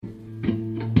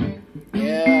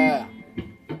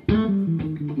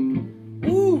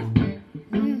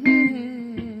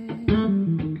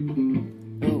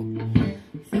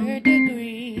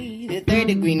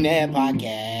Net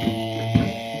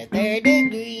Podcast. Third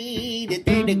Degree, the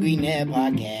Third Degree Net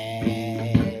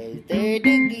Podcast. Third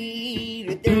Degree,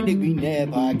 the Third Degree Net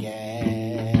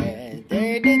Podcast.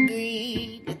 Third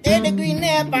Degree, the Third Degree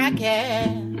Net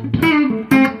Podcast.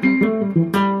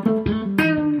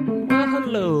 Well,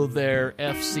 hello there,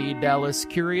 FC Dallas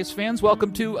Curious fans.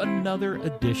 Welcome to another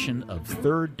edition of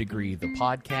Third Degree, the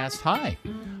podcast. Hi.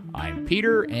 I'm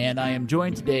Peter, and I am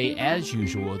joined today, as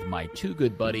usual, with my two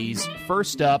good buddies.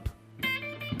 First up,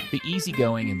 the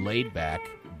easygoing and laid-back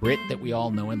Brit that we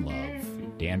all know and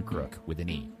love, Dan Crook with an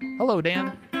E. Hello,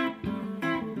 Dan.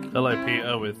 Hello,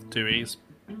 Peter, with two E's.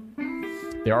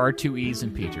 There are two E's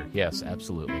in Peter. Yes,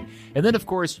 absolutely. And then, of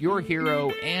course, your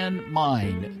hero and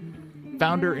mine,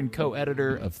 founder and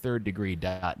co-editor of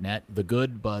ThirdDegree.net, the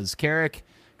good Buzz Carrick.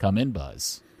 Come in,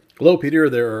 Buzz. Hello, Peter.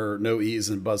 There are no E's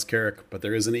in Buzz Carrick, but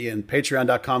there is an E in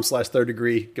patreon.com/third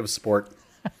degree. Give us support.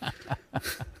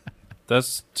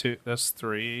 There's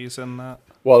three E's in that.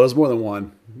 Well, there's more than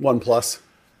one. One plus.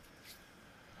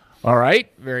 All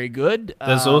right. Very good.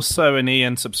 There's also an E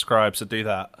in subscribe, so do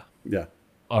that. Yeah.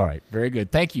 All right. Very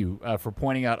good. Thank you for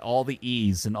pointing out all the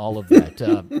E's and all of that.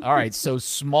 All right. So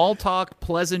small talk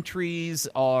pleasantries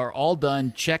are all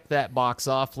done. Check that box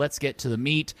off. Let's get to the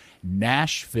meat.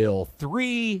 Nashville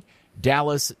 3,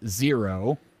 Dallas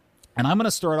 0. And I'm going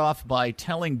to start off by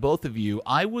telling both of you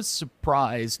I was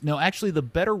surprised. No, actually, the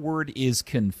better word is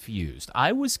confused.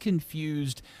 I was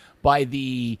confused by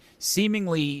the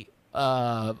seemingly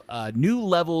new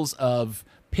levels of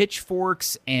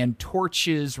pitchforks and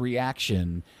torches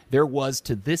reaction there was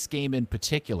to this game in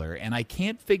particular. And I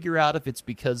can't figure out if it's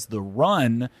because the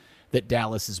run that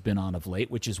Dallas has been on of late,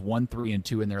 which is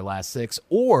 1-3-2 in their last 6,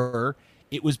 or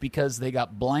it was because they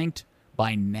got blanked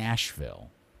by Nashville.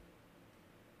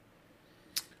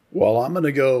 Well, I'm going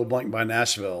to go blank by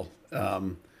Nashville.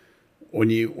 When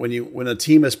a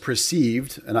team is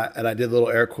perceived, and I did little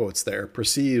air quotes there,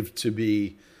 perceived to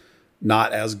be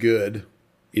not as good,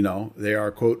 you know, they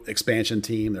are, quote, expansion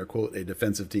team, they're, quote, a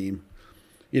defensive team.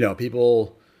 You know,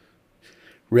 people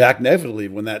react negatively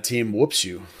when that team whoops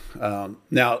you.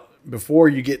 Now, before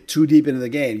you get too deep into the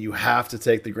game, you have to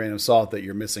take the grain of salt that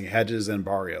you're missing Hedges and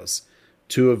Barrios,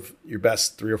 two of your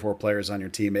best 3 or 4 players on your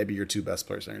team, maybe your 2 best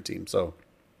players on your team. So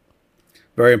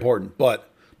very important.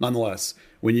 But nonetheless,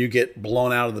 when you get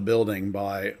blown out of the building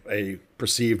by a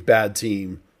perceived bad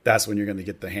team, that's when you're going to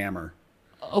get the hammer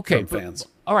from fans.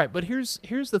 All right, but here's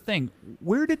the thing.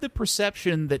 Where did the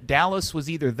perception that Dallas was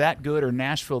either that good or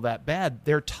Nashville that bad?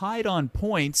 They're tied on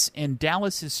points, and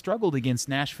Dallas has struggled against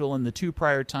Nashville in the 2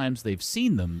 prior times they've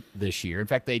seen them this year. In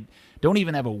fact, they don't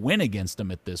even have a win against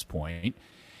them at this point.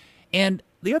 And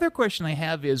the other question I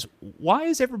have is, why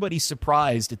is everybody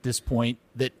surprised at this point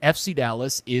that FC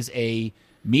Dallas is a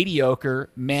mediocre,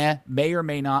 may or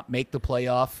may not make the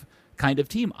playoff kind of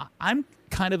team? I'm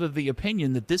kind of the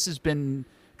opinion that this has been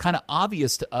kind of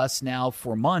obvious to us now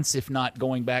for months, if not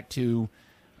going back to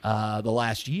the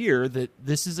last year, that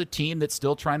this is a team that's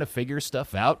still trying to figure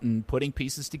stuff out and putting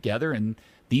pieces together. And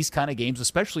these kind of games,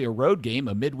 especially a road game,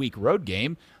 a midweek road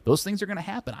game, those things are going to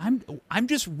happen. I'm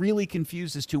just really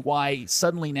confused as to why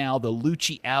suddenly now the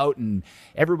Lucci out and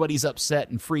everybody's upset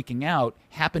and freaking out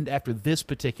happened after this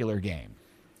particular game.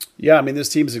 Yeah, I mean, this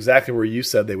team is exactly where you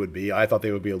said they would be. I thought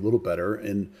they would be a little better.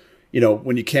 And you know,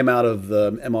 when you came out of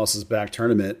the MLS's back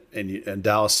tournament and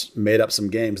Dallas made up some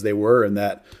games, they were in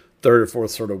that 3rd or 4th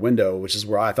sort of window, which is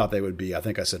where I thought they would be. I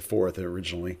think I said 4th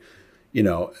originally, you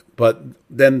know, but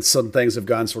then some things have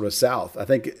gone sort of south. I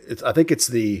think it's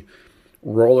the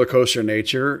roller coaster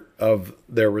nature of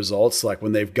their results. Like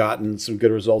when they've gotten some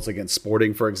good results against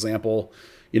Sporting, for example,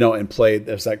 you know, and played,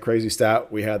 there's that crazy stat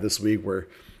we had this week where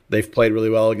they've played really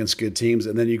well against good teams,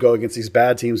 and then you go against these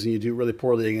bad teams and you do really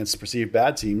poorly against perceived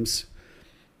bad teams.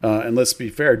 And let's be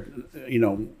fair, you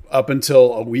know, up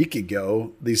until a week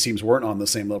ago, these teams weren't on the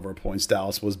same level of points.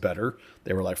 Dallas was better.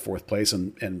 They were like 4th place,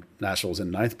 and Nashville was in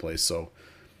 9th place. So,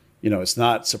 you know, it's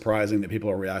not surprising that people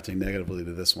are reacting negatively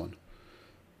to this one.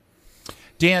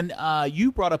 Dan,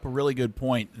 you brought up a really good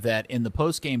point that in the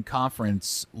post-game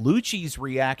conference, Lucci's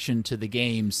reaction to the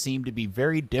game seemed to be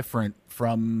very different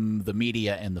from the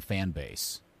media and the fan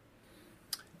base.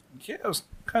 Yeah, it was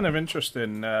kind of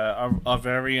interesting. Our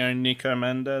very own Nico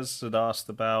Mendes had asked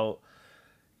about,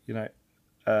 you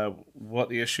know, what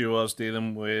the issue was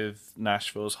dealing with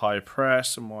Nashville's high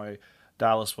press and why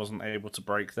Dallas wasn't able to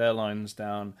break their lines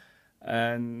down.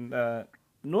 And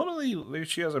normally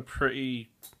Lucci has a pretty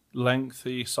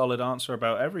lengthy, solid answer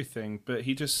about everything, but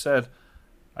he just said,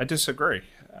 I disagree.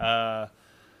 That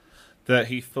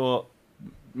he thought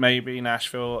maybe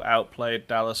Nashville outplayed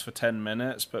Dallas for 10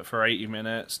 minutes, but for 80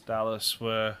 minutes, Dallas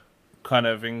were kind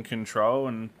of in control.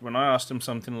 And when I asked him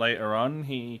something later on,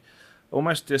 he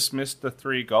almost dismissed the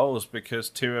 3 goals because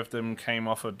 2 of them came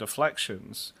off of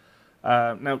deflections.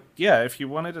 Now, yeah, if you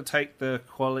wanted to take the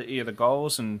quality of the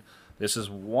goals, and this is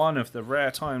one of the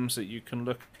rare times that you can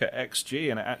look at XG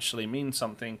and it actually means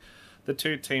something, the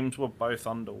 2 teams were both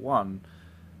under 1.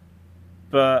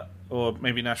 Or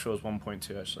maybe Nashville was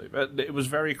 1.2 actually, but it was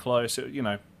very close.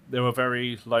 There were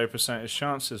very low percentage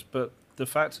chances, but the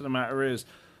fact of the matter is,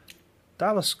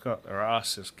 Dallas got their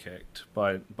asses kicked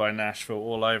by Nashville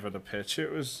all over the pitch.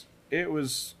 It was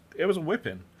a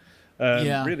whipping,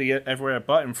 really everywhere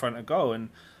but in front of goal. And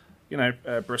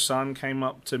Brisson came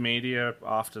up to media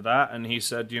after that, and he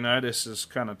said, this is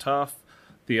kind of tough.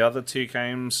 The other 2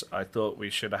 games, I thought we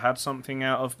should have had something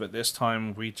out of, but this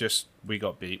time we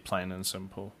got beat, plain and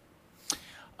simple.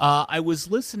 I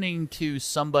was listening to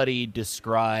somebody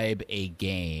describe a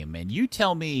game, and you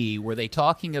tell me, were they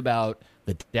talking about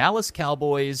the Dallas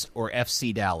Cowboys or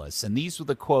FC Dallas? And these were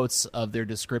the quotes of their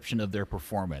description of their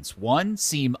performance. 1,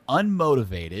 seem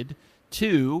unmotivated.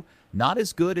 2, not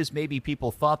as good as maybe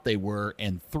people thought they were.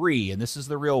 And 3, and this is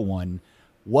the real one,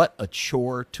 what a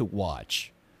chore to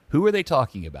watch. Who are they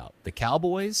talking about? The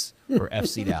Cowboys or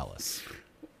FC Dallas?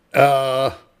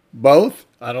 Both?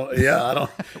 I don't. Yeah.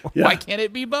 Why can't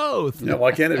it be both? Yeah,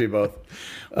 why can't it be both?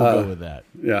 We'll go with that.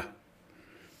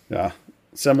 Yeah.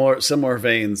 Similar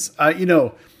veins.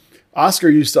 Oscar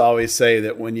used to always say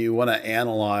that when you want to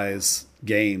analyze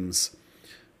games,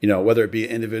 whether it be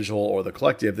individual or the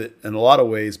collective, that in a lot of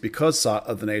ways, because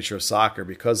of the nature of soccer,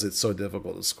 because it's so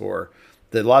difficult to score,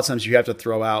 that a lot of times you have to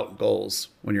throw out goals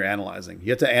when you're analyzing.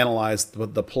 You have to analyze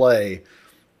the play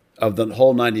of the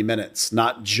whole 90 minutes,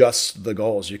 not just the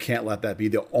goals. You can't let that be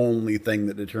the only thing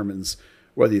that determines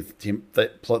whether you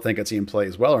think a team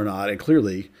plays well or not. And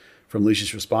clearly, from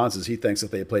Luci's responses, he thinks that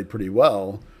they played pretty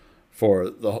well for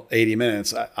the 80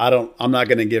 minutes. I'm not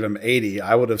going to give him 80.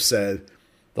 I would have said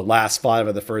the last 5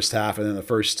 of the first half and then the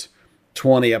first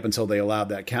 20 up until they allowed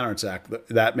that counterattack.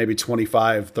 That maybe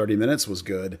 25, 30 minutes was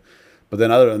good. But then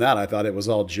other than that, I thought it was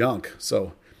all junk.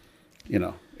 So,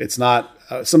 it's not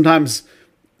sometimes,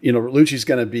 Luci's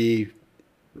going to be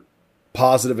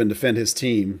positive and defend his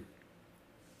team.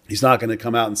 He's not going to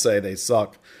come out and say they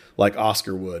suck like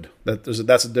Oscar would. That's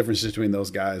a difference between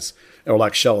those guys, or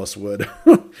like Shellis would.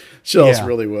 Shellis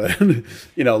really would.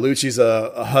 Luci's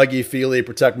a huggy, feely,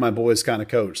 protect my boys kind of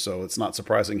coach. So it's not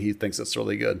surprising he thinks it's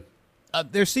really good.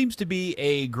 There seems to be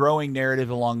a growing narrative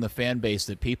along the fan base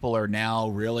that people are now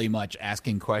really much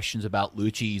asking questions about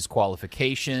Luci's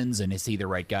qualifications and is he the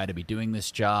right guy to be doing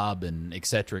this job, and et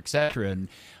cetera, et cetera. And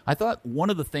I thought one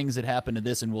of the things that happened to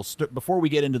this, and before we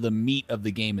get into the meat of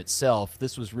the game itself,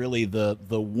 this was really the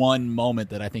one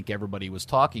moment that I think everybody was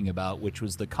talking about, which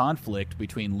was the conflict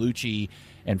between Luci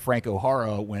and Franco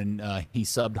Jara when he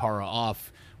subbed Jara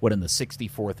off, in the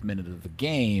 64th minute of the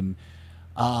game.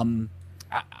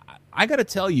 I got to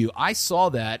tell you, I saw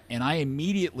that, and I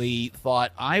immediately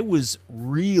thought I was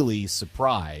really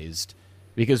surprised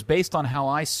because based on how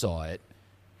I saw it,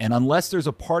 and unless there's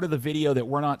a part of the video that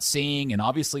we're not seeing, and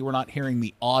obviously we're not hearing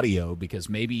the audio because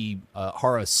maybe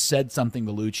Jara said something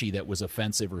to Luci that was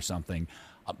offensive or something,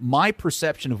 my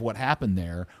perception of what happened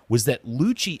there was that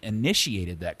Luci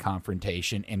initiated that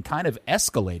confrontation and kind of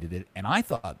escalated it, and I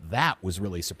thought that was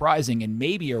really surprising and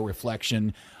maybe a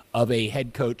reflection of a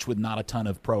head coach with not a ton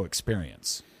of pro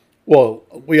experience. Well,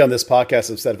 we on this podcast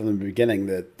have said from the beginning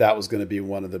that was going to be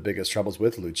one of the biggest troubles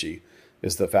with Luci,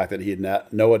 is the fact that he had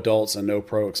no adults and no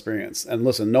pro experience. And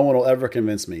listen, no one will ever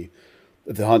convince me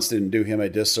that the Hunts didn't do him a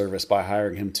disservice by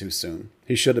hiring him too soon.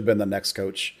 He should have been the next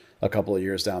coach a couple of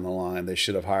years down the line. They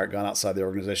should have gone outside the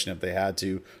organization if they had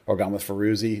to, or gone with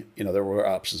Ferruzzi. There were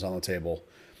options on the table.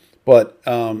 But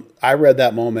I read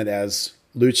that moment as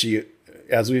Luci,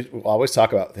 as we always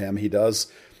talk about him, he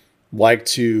does like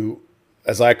to,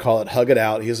 as I call it, hug it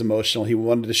out. He's emotional. He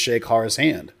wanted to shake Jara's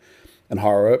hand. And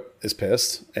Jara is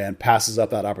pissed and passes up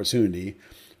that opportunity,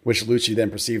 which Luci then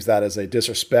perceives that as a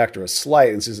disrespect or a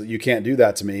slight and says that you can't do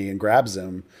that to me, and grabs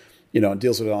him, and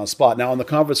deals with it on the spot. Now, on the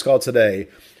conference call today,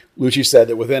 Luci said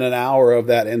that within an hour of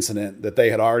that incident that they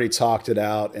had already talked it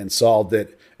out and solved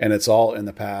it, and it's all in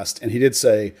the past. And he did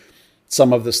say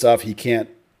some of the stuff he can't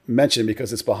mention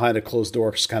because it's behind a closed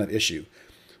door kind of issue.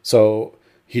 So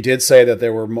he did say that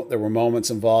there were moments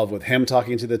involved with him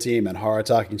talking to the team and Jara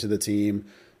talking to the team,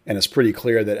 and it's pretty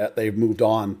clear that they've moved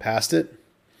on past it.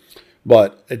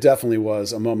 But it definitely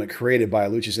was a moment created by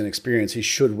Luci's inexperience. He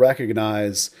should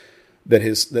recognize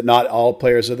that not all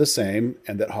players are the same,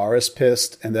 and that Jara's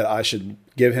pissed, and that I should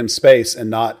give him space and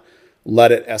not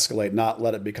let it escalate, not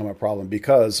let it become a problem,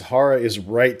 because Jara is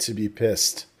right to be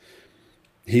pissed.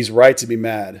 he's right to be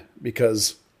mad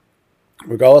because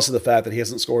regardless of the fact that he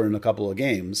hasn't scored in a couple of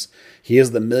games, he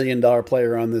is the $1 million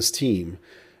player on this team.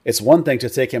 It's one thing to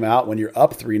take him out when you're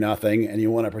up 3-0 and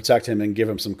you want to protect him and give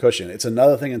him some cushion. It's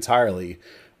another thing entirely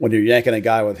when you're yanking a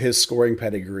guy with his scoring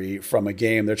pedigree from a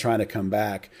game they're trying to come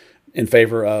back in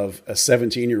favor of a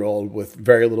 17-year-old with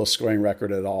very little scoring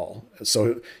record at all.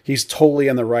 So he's totally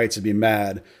in the right to be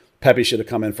mad. Pepe should have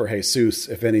come in for Jesus,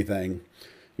 if anything.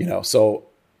 So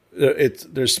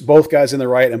there's both guys in the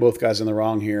right and both guys in the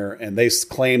wrong here, and they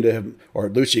claim to have, or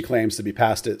Lucci claims to be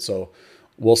past it, so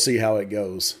we'll see how it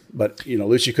goes. But,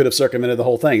 Lucci could have circumvented the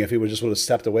whole thing if he would have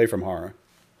stepped away from Jara.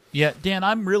 Yeah, Dan,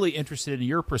 I'm really interested in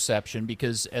your perception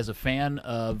because as a fan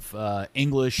of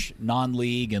English,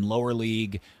 non-league, and lower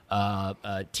league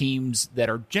teams that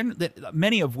are that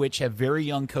many of which have very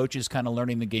young coaches kind of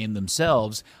learning the game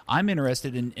themselves, I'm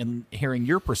interested in hearing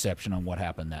your perception on what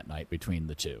happened that night between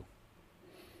the two.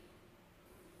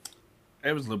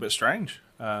 It was a little bit strange.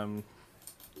 I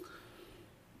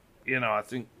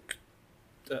think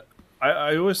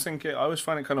I always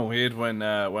find it kind of weird when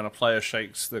a player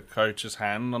shakes the coach's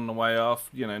hand on the way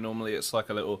off. Normally it's like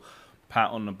a little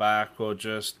pat on the back or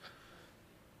just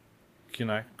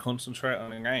concentrate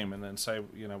on the game and then say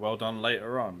well done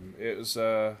later on. It was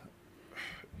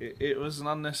it was an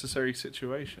unnecessary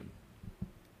situation.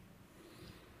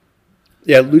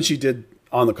 Yeah, Lucci did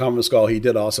on the conference call. He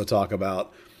did also talk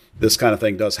about this kind of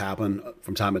thing does happen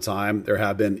from time to time. There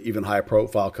have been even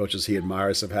high-profile coaches he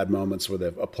admires have had moments where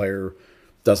a player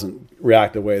doesn't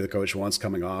react the way the coach wants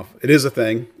coming off. It is a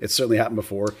thing. It's certainly happened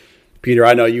before. Peter,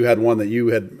 I know you had one that you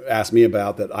had asked me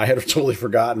about that I had totally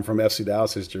forgotten from FC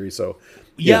Dallas history. So,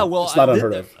 it's not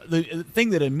unheard of. The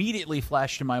thing that immediately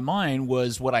flashed in my mind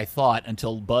was what I thought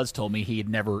until Buzz told me he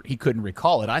couldn't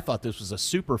recall it. I thought this was a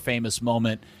super famous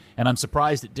moment. And I'm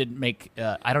surprised it didn't make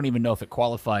I don't even know if it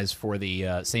qualifies for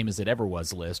the same as it ever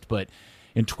was list. But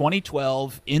in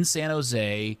 2012, in San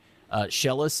Jose,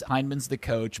 Schellas Hyndman's the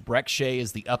coach. Breck Shea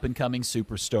is the up-and-coming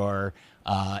superstar.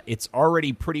 It's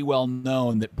already pretty well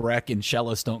known that Breck and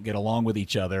Schellas don't get along with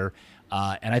each other.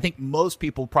 And I think most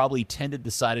people probably tended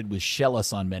to side with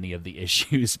Schellas on many of the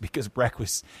issues because Breck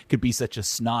could be such a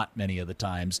snot many of the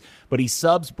times. But he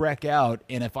subs Breck out,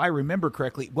 and if I remember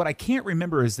correctly, what I can't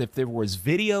remember is if there was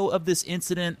video of this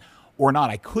incident or not.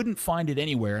 I couldn't find it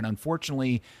anywhere, and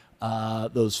unfortunately,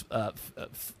 those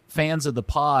fans of the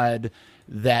pod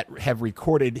that have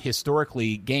recorded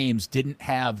historically games didn't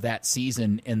have that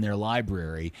season in their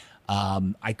library.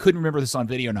 I couldn't remember this on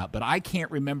video or not, but I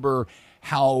can't remember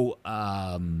how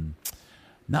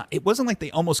it wasn't like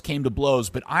they almost came to blows,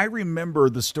 but I remember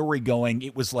the story going,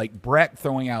 it was like Breck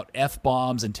throwing out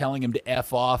F-bombs and telling him to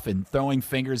F off and throwing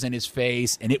fingers in his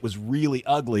face, and it was really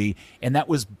ugly, and that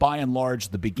was by and large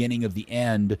the beginning of the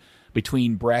end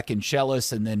between Breck and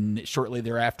Schellas, and then shortly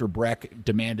thereafter Breck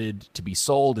demanded to be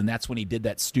sold, and that's when he did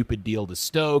that stupid deal to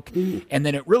Stoke, and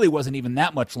then it really wasn't even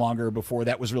that much longer before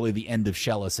that was really the end of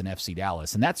Schellas and FC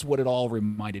Dallas, and that's what it all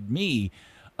reminded me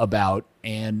about,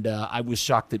 and I was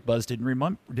shocked that Buzz didn't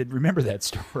remember that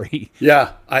story.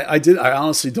 Yeah, I did. I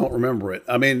honestly don't remember it.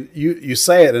 I mean, you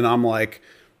say it, and I'm like,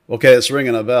 okay, it's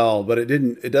ringing a bell, but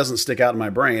it doesn't stick out in my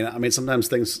brain. I mean, sometimes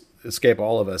things escape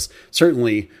all of us.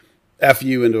 Certainly, F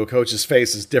you into a coach's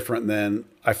face is different than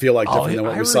different than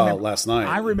what we saw last night.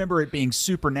 I remember it being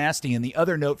super nasty, and the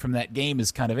other note from that game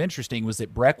is kind of interesting, was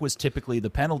that Breck was typically the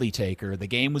penalty taker. The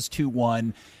game was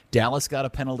 2-1. Dallas got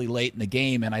a penalty late in the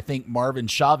game, and I think Marvin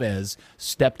Chavez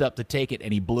stepped up to take it,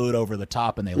 and he blew it over the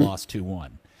top, and they lost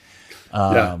 2-1.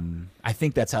 I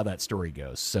think that's how that story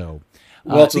goes. So,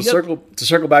 to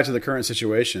circle back to the current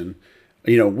situation,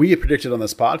 we had predicted on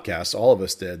this podcast, all of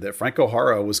us did, that Franco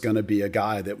Jara was going to be a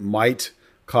guy that might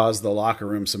cause the locker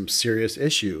room some serious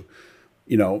issue.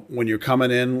 When you're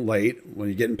coming in late, when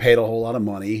you're getting paid a whole lot of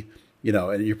money,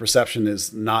 and your perception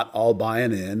is not all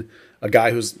buying in, a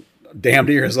guy who's damn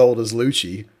near as old as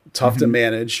Lucci, tough to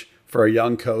manage for a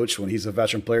young coach when he's a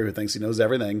veteran player who thinks he knows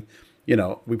everything.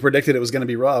 We predicted it was going to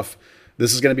be rough.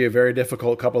 This is going to be a very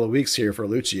difficult couple of weeks here for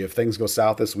Lucci. If things go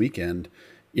south this weekend,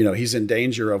 he's in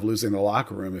danger of losing the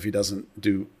locker room if he doesn't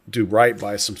do right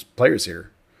by some players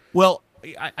here. Well,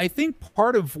 I think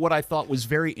part of what I thought was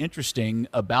very interesting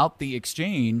about the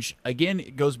exchange, again,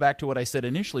 it goes back to what I said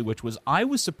initially, which was I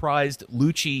was surprised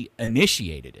Lucci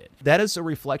initiated it. That is a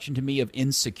reflection to me of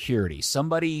insecurity.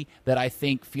 Somebody that I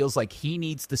think feels like he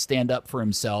needs to stand up for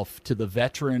himself to the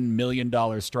veteran $1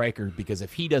 million striker, because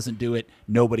if he doesn't do it,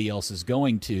 nobody else is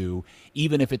going to,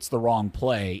 even if it's the wrong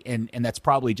play. And that's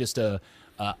probably just a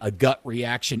gut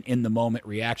reaction, in the moment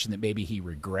reaction that maybe he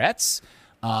regrets.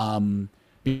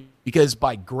 Because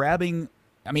by grabbing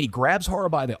I mean, he grabs Hara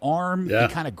by the arm. Yeah.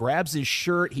 He kind of grabs his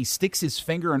shirt. He sticks his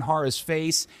finger in Hara's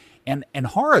face. And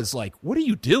Hara's like, what are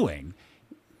you doing?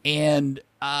 And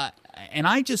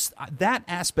I just, that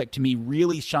aspect to me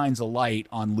really shines a light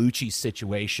on Lucci's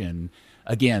situation.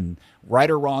 Again, right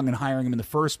or wrong in hiring him in the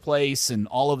first place and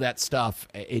all of that stuff.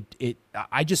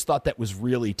 I just thought that was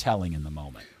really telling in the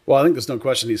moment. Well, I think there's no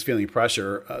question he's feeling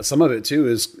pressure. Some of it, too,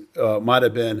 is might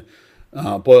have been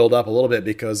boiled up a little bit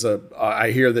because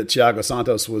I hear that Thiago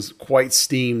Santos was quite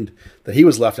steamed that he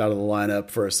was left out of the lineup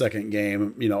for a second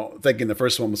game, thinking the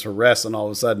first one was for rest, and all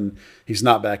of a sudden he's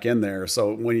not back in there.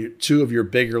 So when two of your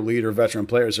bigger leader veteran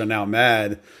players are now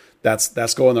mad,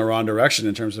 that's going the wrong direction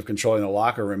in terms of controlling the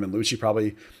locker room. And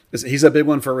Lucci he's a big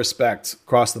one for respect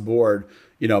across the board,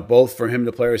 both for him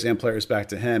to players and players back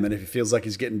to him. And if he feels like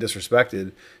he's getting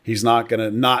disrespected, he's not going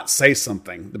to not say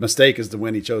something. The mistake is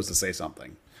when he chose to say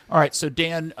something. All right, so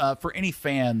Dan, for any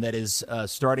fan that is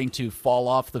starting to fall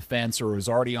off the fence or is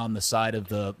already on the side of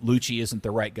the Lucci isn't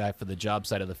the right guy for the job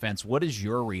side of the fence, what is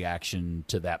your reaction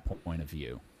to that point of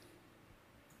view?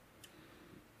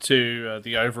 To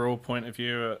the overall point of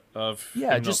view of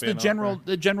just the general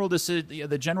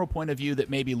point of view that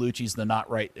maybe Lucci's the not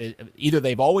right. Either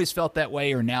they've always felt that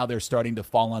way, or now they're starting to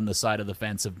fall on the side of the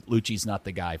fence of Lucci's not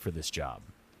the guy for this job.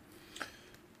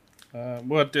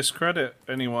 Well, discredit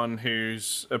anyone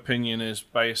whose opinion is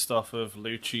based off of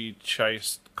Lucci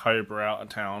chased Cobra out of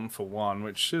town for one,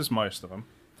 which is most of them.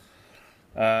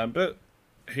 But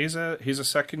he's a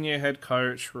second-year head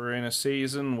coach. We're in a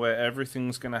season where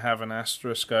everything's going to have an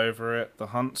asterisk over it. The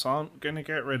Hunts aren't going to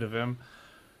get rid of him.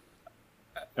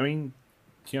 I mean,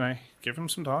 give him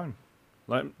some time.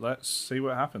 Let's see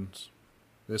what happens.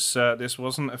 This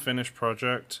wasn't a finished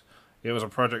project. It was a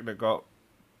project that got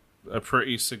a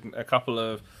couple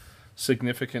of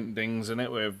significant dings in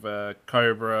it, with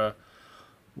Cobra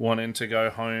wanting to go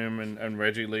home and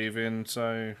Reggie leaving.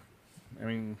 So, I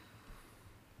mean,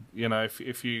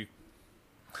 if you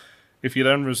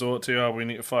don't resort to, we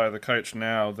need to fire the coach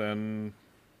now, then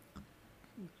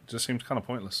it just seems kind of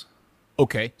pointless.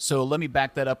 Okay, so let me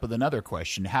back that up with another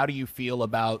question. How do you feel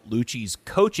about Lucci's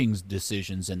coaching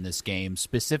decisions in this game,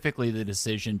 specifically the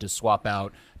decision to sub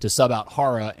out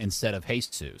Hara instead of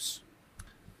Jesus?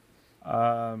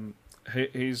 Every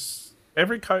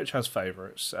coach has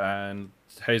favorites, and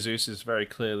Jesus is very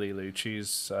clearly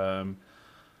Lucci's.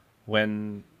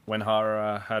 When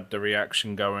Hara had the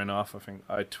reaction going off, I think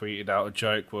I tweeted out a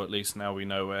joke, well, at least now we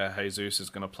know where Jesus is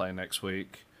going to play next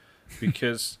week,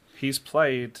 because he's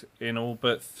played in all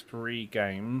but 3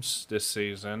 games this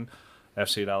season.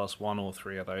 FC Dallas won all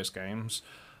 3 of those games.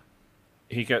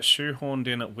 He gets shoehorned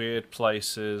in at weird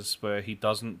places where he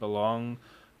doesn't belong.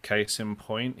 Case in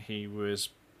point, he was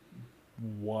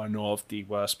one of the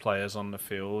worst players on the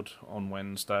field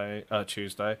on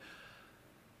Tuesday.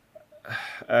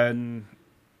 And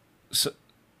so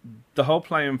the whole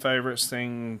playing favorites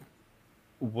thing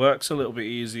works a little bit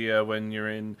easier when you're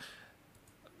in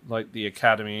like the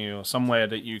academy or somewhere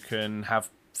that you can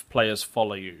have players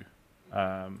follow you.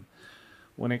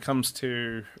 When it comes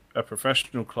to a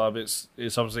professional club, it's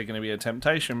obviously going to be a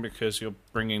temptation because you're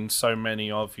bringing so many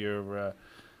of your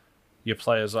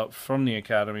players up from the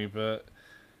academy, but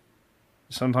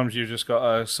sometimes you've just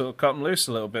got to sort of cut them loose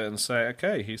a little bit and say,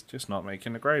 okay, he's just not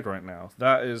making the grade right now.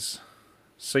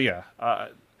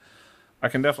 I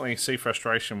can definitely see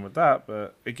frustration with that,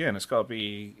 but again, it's got to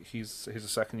be, he's a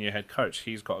second-year head coach.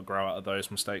 He's got to grow out of those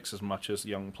mistakes as much as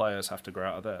young players have to grow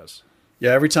out of theirs.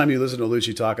 Yeah, every time you listen to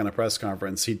Lucci talk on a press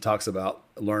conference, he talks about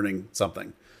learning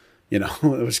something,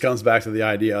 which comes back to the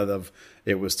idea of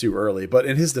it was too early. But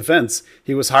in his defense,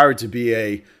 he was hired to be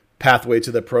a pathway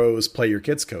to the pros, play your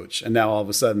kids coach. And now all of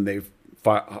a sudden they've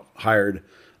hired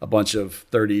a bunch of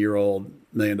 30-year-old $1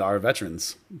 million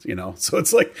veterans, So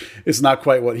it's like, it's not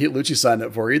quite what Lucci signed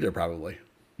up for either, probably.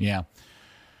 Yeah.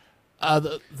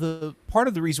 The part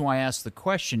of the reason why I asked the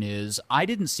question is I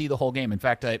didn't see the whole game. In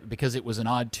fact, because it was an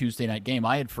odd Tuesday night game,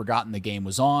 I had forgotten the game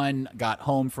was on, got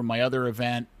home from my other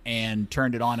event, and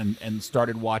turned it on and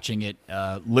started watching it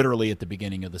literally at the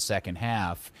beginning of the second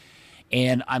half.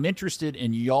 And I'm interested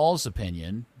in y'all's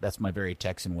opinion. That's my very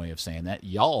Texan way of saying that.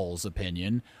 Y'all's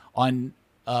opinion on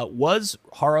was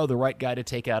Hara the right guy to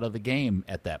take out of the game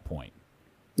at that point?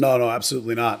 No,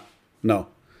 absolutely not. No.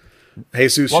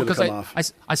 Jesus should have come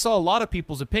off. I saw a lot of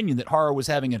people's opinion that Hara was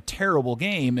having a terrible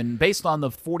game, and based on the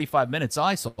 45 minutes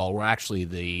I saw, or actually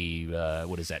the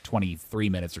 23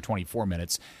 minutes or 24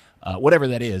 minutes, whatever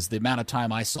that is, the amount of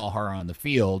time I saw Hara on the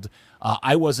field,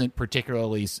 I wasn't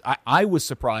particularly. I was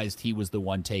surprised he was the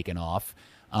one taken off,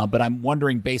 but I'm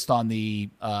wondering, based on the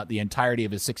entirety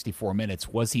of his 64 minutes,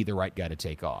 was he the right guy to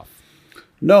take off?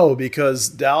 No, because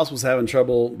Dallas was having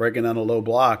trouble breaking down a low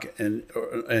block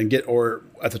or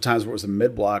at the times where it was a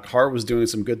mid block. Hart was doing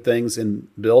some good things in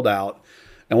build out,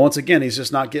 and once again, he's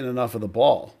just not getting enough of the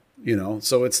ball.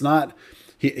 So it's not.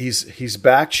 He's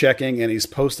back checking and he's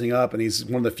posting up, and he's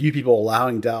one of the few people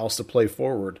allowing Dallas to play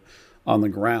forward on the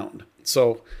ground.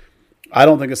 So I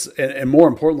don't think it's, and more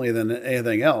importantly than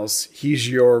anything else, he's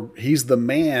the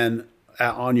man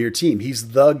on your team. He's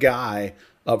the guy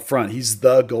up front. He's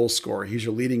the goal scorer. He's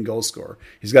your leading goal scorer.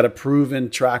 He's got a proven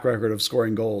track record of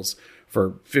scoring goals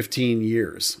for 15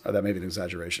 years. That may be an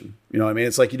exaggeration. You know what I mean?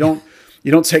 It's like you don't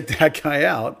take that guy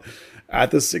out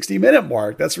at the 60-minute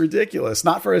mark. That's ridiculous.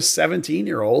 Not for a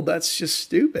 17-year-old. That's just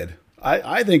stupid.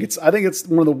 I think it's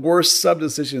one of the worst sub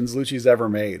decisions Lucci's ever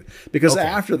made, because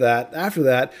after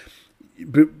that,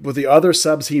 with the other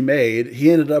subs he made,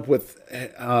 he ended up with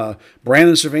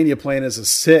Brandon Cervania playing as a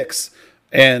 6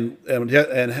 and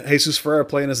Jesus Ferreira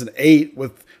playing as an 8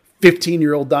 with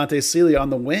 15-year-old Dante Sealy on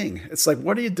the wing. It's like,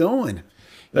 what are you doing?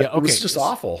 It was just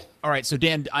awful. All right, so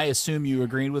Dan, I assume you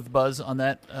agreed with Buzz on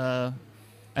that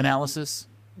analysis?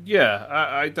 Yeah,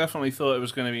 I definitely thought it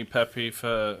was going to be Pepe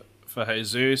for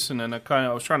Jesus, and then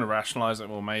I was trying to rationalize it.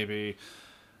 Well, maybe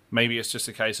it's just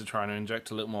a case of trying to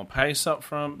inject a little more pace up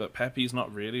front, but Pepe's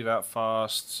not really that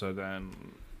fast. So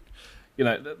then,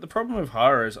 the problem with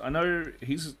Hara is, I know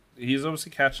he's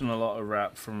obviously catching a lot of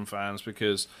rap from fans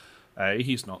because A,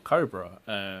 he's not Cobra,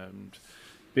 and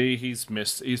B, he's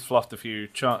fluffed a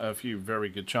few very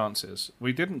good chances.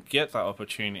 We didn't get that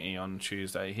opportunity on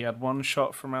Tuesday. He had one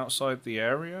shot from outside the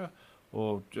area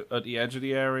or at the edge of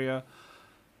the area.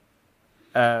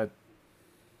 No,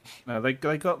 they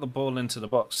got the ball into the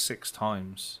box 6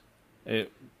 times.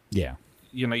 You're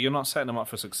not setting them up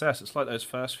for success. It's like those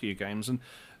first few games, and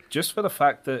just for the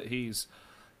fact that he's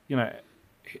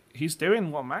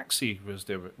doing what Maxi was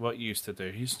doing, what he used to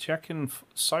do. He's checking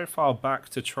so far back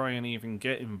to try and even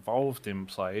get involved in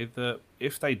play that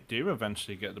if they do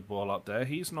eventually get the ball up there,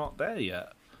 he's not there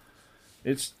yet.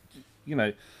 It's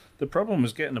the problem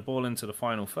was getting the ball into the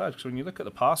final third, because when you look at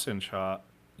the passing chart,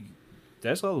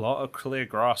 there's a lot of clear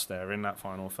grass there in that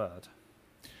final third.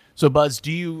 So, Buzz,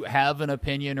 do you have an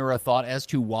opinion or a thought as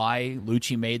to why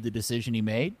Lucci made the decision he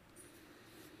made?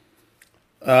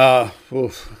 Well,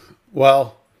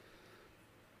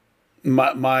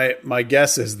 my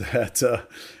guess is that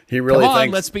he really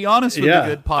thinks. Let's be honest with the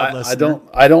good pod listener.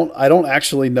 I don't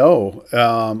actually know.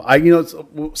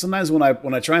 Sometimes when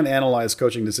I try and analyze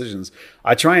coaching decisions,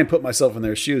 I try and put myself in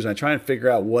their shoes and I try and figure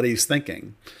out what he's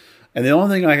thinking. And the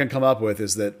only thing I can come up with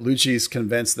is that Lucci's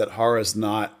convinced that Hara's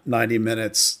not 90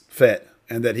 minutes fit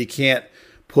and that he can't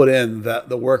put in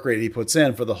the work rate he puts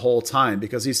in for the whole time,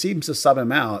 because he seems to sub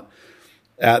him out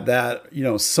at that,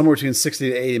 somewhere between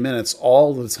 60 to 80 minutes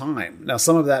all the time. Now,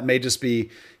 some of that may just be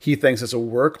he thinks it's a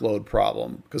workload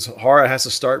problem, because Hara has to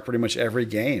start pretty much every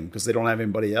game because they don't have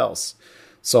anybody else.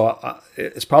 So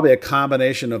it's probably a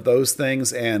combination of those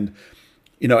things. And,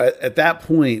 at that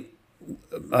point,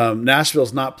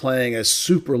 Nashville's not playing a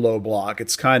super low block.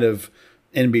 It's kind of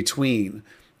in between.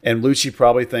 And Lucci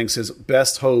probably thinks his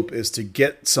best hope is to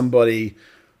get somebody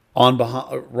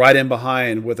right in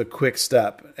behind with a quick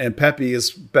step. And Pepe is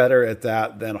better at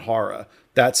that than Hara.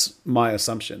 That's my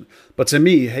assumption. But to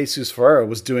me, Jesus Ferreira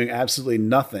was doing absolutely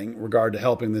nothing in regard to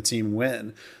helping the team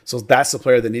win. So that's the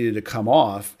player that needed to come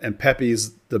off. And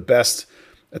Pepe's the best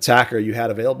attacker you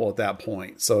had available at that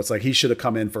point. So it's like he should have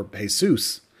come in for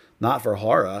Jesus, not for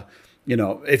Hara.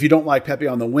 If you don't like Pepe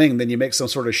on the wing, then you make some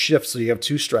sort of shift so you have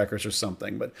 2 strikers or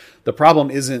something. But the problem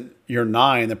isn't your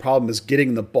 9. The problem is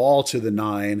getting the ball to the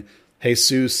 9.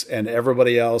 Jesus and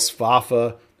everybody else,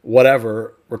 Fafa,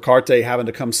 whatever, Ricarte having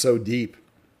to come so deep.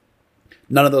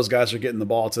 None of those guys are getting the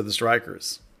ball to the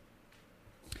strikers.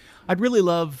 I'd really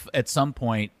love at some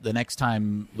point, the next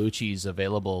time Lucci's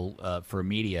available for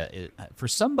media, for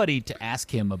somebody to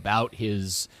ask him about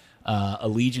his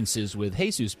allegiances with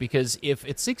Jesus, because if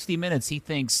at 60 minutes he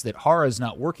thinks that Hara's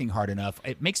not working hard enough,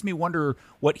 it makes me wonder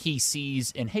what he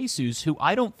sees in Jesus, who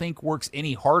I don't think works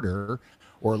any harder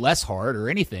or less hard or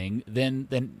anything than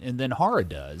Hara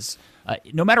does.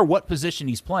 No matter what position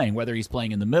he's playing, whether he's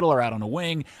playing in the middle or out on a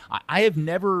wing, I have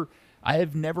never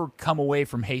come away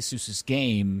from Jesus's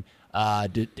game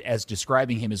as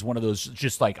describing him as one of those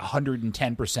just like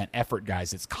 110% effort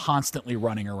guys that's constantly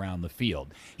running around the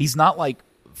field. He's not like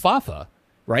Fafa,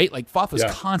 right? Like Fafa's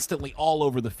constantly all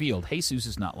over the field. Jesus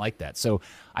is not like that. So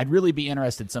I'd really be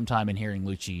interested sometime in hearing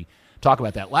Lucci talk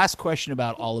about that. Last question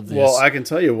about all of this. Well, I can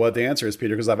tell you what the answer is,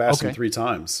 Peter, because I've asked him 3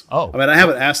 times. Oh. I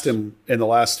haven't asked him in the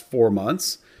last 4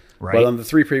 months, right. But on the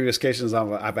 3 previous occasions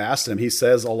I've asked him, he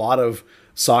says a lot of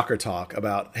soccer talk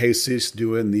about Jesus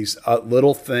doing these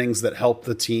little things that help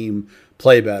the team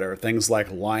play better. Things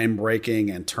like line breaking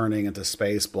and turning into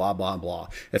space, blah, blah, blah.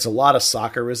 It's a lot of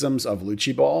soccerisms of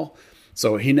Lucci ball.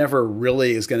 So he never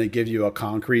really is going to give you a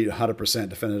concrete 100%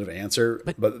 definitive answer,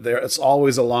 but it's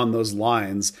always along those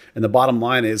lines. And the bottom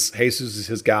line is Jesus is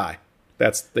his guy.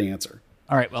 That's the answer.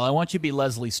 All right, well, I want you to be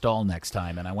Leslie Stahl next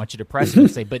time, and I want you to press him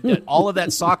and say, but all of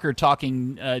that soccer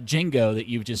talking jingo that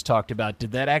you've just talked about,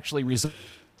 did that actually result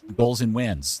in goals and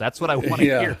wins? That's what I want to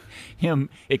hear him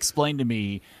explain to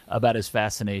me about his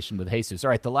fascination with Jesus. All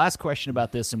right, the last question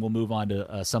about this, and we'll move on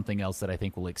to something else that I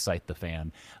think will excite the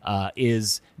fan,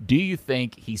 is do you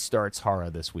think he starts Jara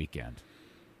this weekend?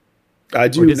 I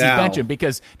do. Or does now. he bench him?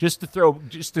 Because just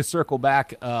to circle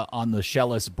back on the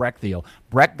Schellas Breck deal,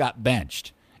 Breck got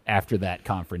benched after that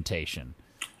confrontation.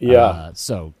 Yeah.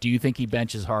 So do you think he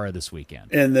benches Jara this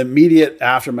weekend? In the immediate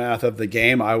aftermath of the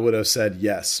game, I would have said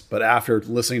yes. But after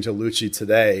listening to Lucci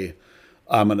today,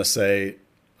 I'm going to say,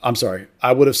 I'm sorry.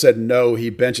 I would have said no, he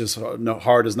benches. No,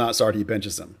 Jara does not start. He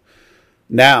benches him.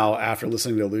 Now, after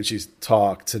listening to Lucci's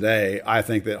talk today, I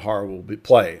think that Jara will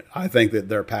play. I think that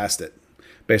they're past it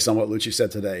based on what Lucci said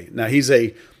today. Now, he's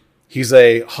a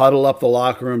huddle up the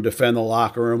locker room, defend the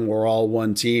locker room. We're all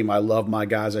one team. I love my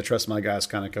guys. I trust my guys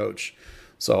kind of coach.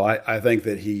 So I think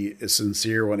that he is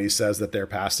sincere when he says that they're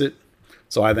past it.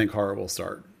 So I think Jara will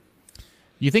start.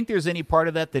 You think there's any part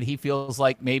of that he feels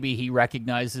like maybe he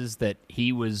recognizes that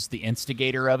he was the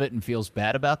instigator of it and feels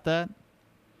bad about that?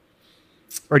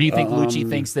 Or do you think Lucci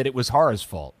thinks that it was Jara's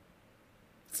fault?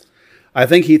 I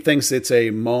think he thinks it's a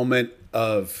moment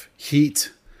of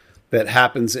heat that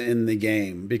happens in the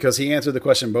game, because he answered the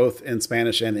question both in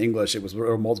Spanish and English. There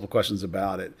were multiple questions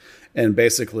about it. And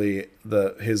basically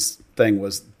his thing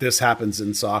was, this happens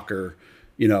in soccer.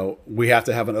 You know, we have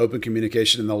to have an open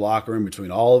communication in the locker room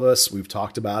between all of us. We've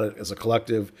talked about it as a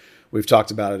collective. We've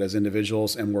talked about it as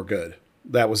individuals, and we're good.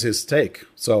 That was his take.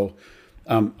 So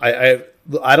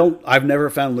I've never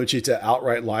found Lucci to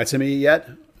outright lie to me yet.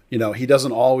 You know, he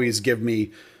doesn't always give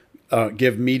media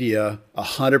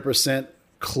 100%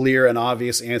 clear and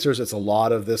obvious answers. It's a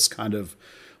lot of this kind of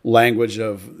language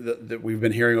that we've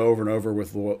been hearing over and over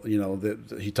with, you know,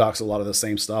 that he talks a lot of the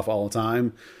same stuff all the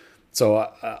time. So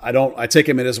I take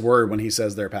him at his word when he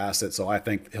says they're past it. So I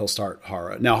think he'll start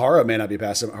Jara. Now, Jara may not be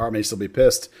past it. Jara may still be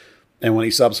pissed. And when he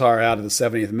subs Jara out at the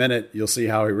 70th minute, you'll see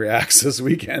how he reacts this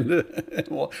weekend.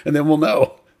 and then we'll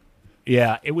know.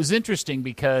 Yeah, it was interesting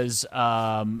because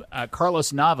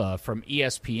Carlos Nava from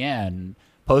ESPN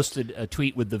posted a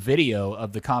tweet with the video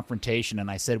of the confrontation,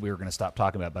 and I said we were going to stop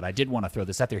talking about it, but I did want to throw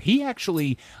this out there. He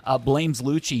actually blames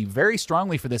Lucci very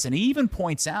strongly for this, and he even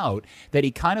points out that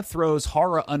he kind of throws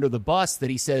Jara under the bus, that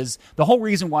he says the only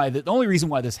reason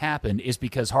why this happened is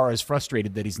because Jara is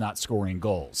frustrated that he's not scoring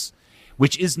goals,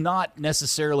 which is not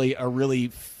necessarily a really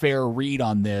fair read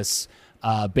on this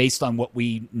based on what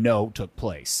we know took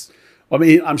place. I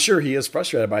mean, I'm sure he is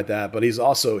frustrated by that, but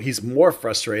he's more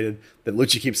frustrated that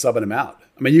Lucci keeps subbing him out.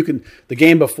 I mean, the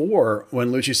game before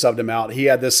when Lucci subbed him out, he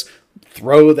had this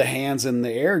throw the hands in the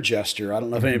air gesture. I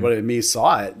don't know if anybody but me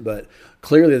saw it, but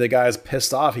clearly the guy's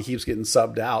pissed off. He keeps getting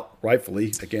subbed out, rightfully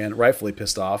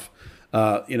pissed off.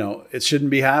 You know, it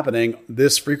shouldn't be happening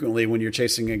this frequently when you're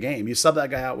chasing a game. You sub that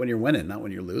guy out when you're winning, not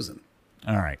when you're losing.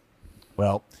 All right.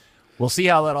 Well, we'll see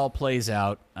how that all plays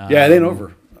out. Yeah, it ain't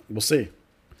over. We'll see.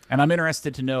 And I'm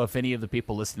interested to know if any of the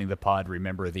people listening to the pod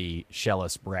remember the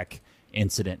Schellas Breck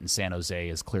incident in San Jose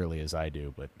as clearly as I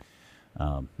do, but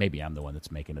maybe I'm the one that's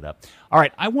making it up. All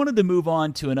right, I wanted to move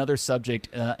on to another subject,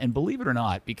 and believe it or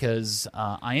not, because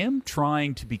I am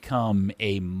trying to become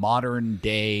a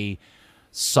modern-day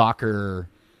soccer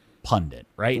pundit,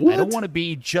 right? What? I don't want to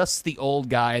be just the old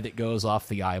guy that goes off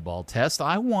the eyeball test.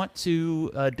 I want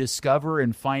to discover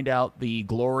and find out the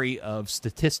glory of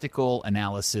statistical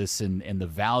analysis and the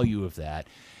value of that.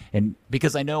 And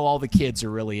because I know all the kids are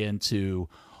really into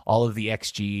all of the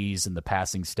XGs and the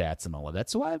passing stats and all of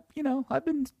that. So I've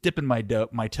been dipping my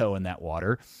toe in that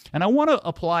water, and I want to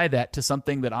apply that to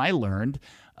something that I learned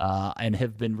and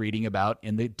have been reading about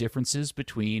in the differences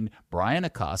between Brian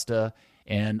Acosta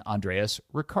and Andreas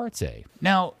Ricarte.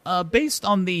 Now, based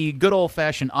on the good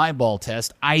old-fashioned eyeball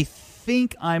test, I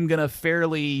think I'm going to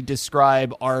fairly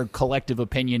describe our collective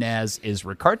opinion as, is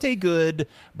Ricarte good,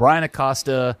 Brian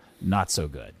Acosta not so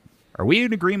good? Are we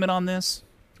in agreement on this?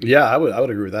 Yeah, I would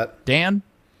agree with that. Dan?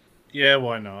 Yeah,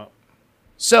 why not?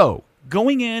 So,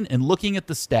 going in and looking at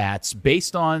the stats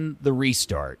based on the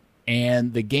restart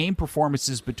and the game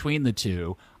performances between the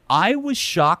two, I was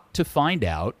shocked to find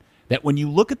out that when you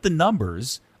look at the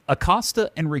numbers,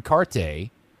 Acosta and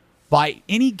Ricarte by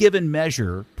any given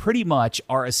measure, pretty much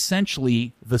are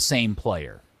essentially the same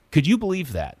player. Could you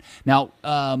believe that? Now,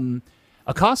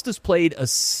 Acosta's played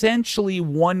essentially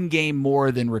one game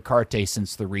more than Ricarte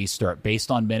since the restart,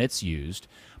 based on minutes used.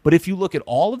 But if you look at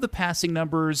all of the passing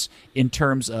numbers in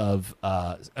terms of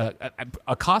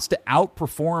Acosta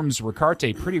outperforms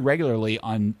Ricarte pretty regularly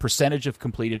on percentage of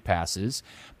completed passes.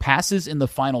 Passes in the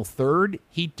final third,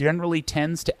 he generally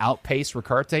tends to outpace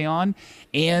Ricarte on,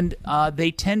 and they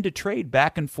tend to trade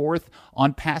back and forth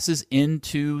on passes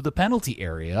into the penalty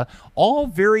area. All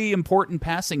very important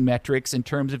passing metrics in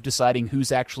terms of deciding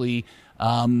who's actually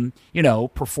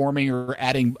performing or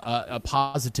adding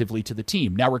positively to the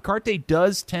team. Now, Ricarte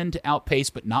does tend to outpace,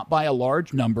 but not by a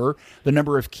large number, the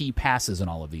number of key passes in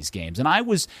all of these games. And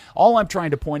all I'm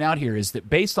trying to point out here is that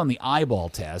based on the eyeball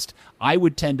test, I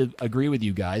would tend to agree with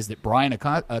you guys that Brian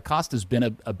Acosta's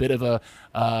been a bit of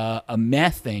a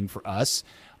meh thing for us.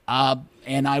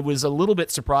 And I was a little bit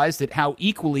surprised at how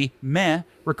equally meh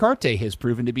Ricarte has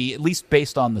proven to be, at least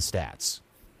based on the stats.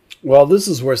 Well, this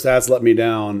is where stats let me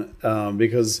down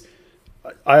because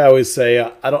I always say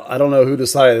I don't know who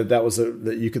decided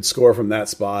that you could score from that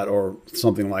spot or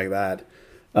something like that.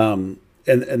 And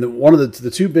one of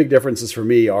the two big differences for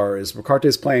me is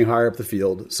Ricarte's playing higher up the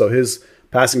field, so his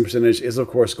passing percentage is of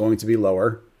course going to be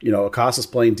lower. Acosta's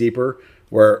playing deeper,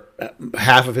 where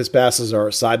half of his passes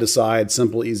are side to side,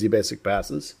 simple, easy, basic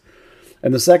passes.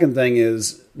 And the second thing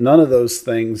is none of those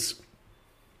things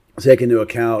take into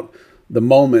account the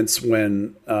moments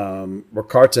when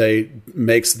Ricarte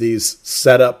makes these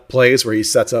setup plays where he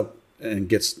sets up and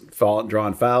gets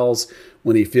drawn fouls,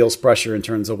 when he feels pressure and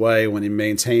turns away, when he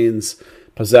maintains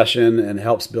possession and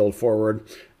helps build forward.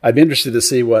 I'd be interested to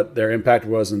see what their impact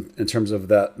was in terms of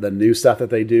the new stat that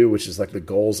they do, which is like the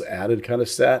goals added kind of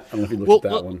stat. I don't know if you looked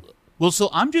at that one. Well, so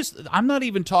I'm not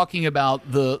even talking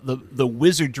about the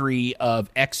wizardry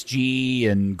of XG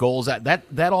and goals.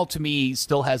 That all to me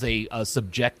still has a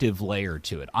subjective layer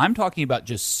to it. I'm talking about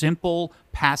just simple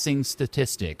passing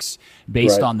statistics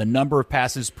based on the number of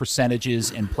passes, percentages,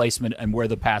 and placement, and where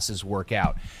the passes work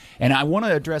out. And I want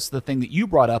to address the thing that you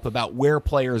brought up about where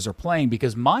players are playing,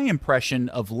 because my impression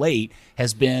of late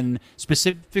has been,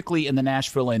 specifically in the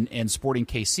Nashville and Sporting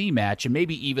KC match, and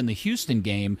maybe even the Houston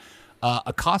game,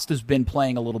 Acosta's been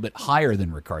playing a little bit higher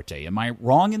than Ricarte. Am I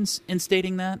wrong in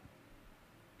stating that?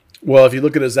 Well, if you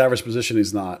look at his average position,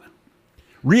 he's not.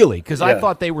 Really? Because I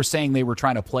thought they were saying they were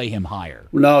trying to play him higher.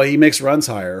 No, he makes runs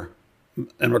higher,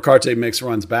 and Ricarte makes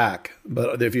runs back.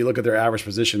 But if you look at their average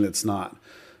position, it's not.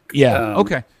 Yeah,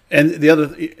 okay. And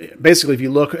basically, if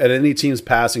you look at any team's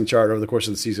passing chart over the course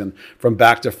of the season, from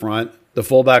back to front, the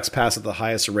fullbacks pass at the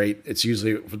highest rate. It's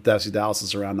usually, for FC Dallas,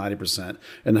 it's around 90%.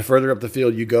 And the further up the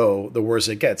field you go, the worse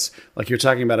it gets. Like you're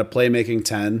talking about a playmaking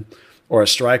 10 or a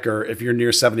striker. If you're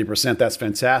near 70%, that's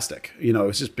fantastic.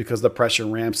 It's just because the pressure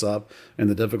ramps up and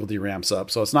the difficulty ramps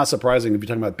up. So it's not surprising if you're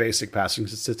talking about basic passing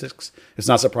statistics. It's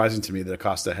not surprising to me that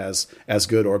Acosta has as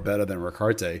good or better than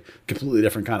Ricarte. Completely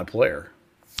different kind of player.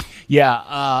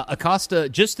 Yeah, Acosta,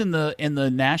 just in the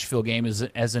Nashville game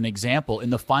as an example, in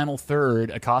the final third,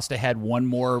 Acosta had one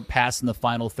more pass in the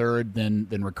final third than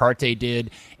Ricarte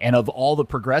did, and of all the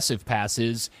progressive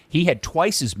passes, he had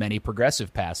twice as many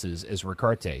progressive passes as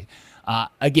Ricarte.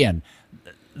 Again,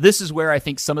 this is where I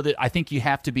think I think you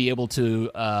have to be able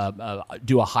to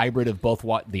do a hybrid of both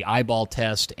the eyeball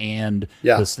test and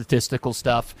the statistical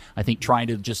stuff. I think trying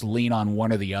to just lean on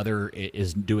one or the other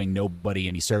is doing nobody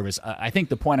any service. I think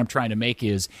the point I'm trying to make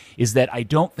is that I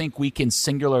don't think we can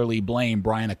singularly blame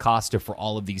Brian Acosta for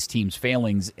all of these teams'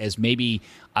 failings, as maybe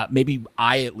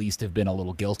I at least have been a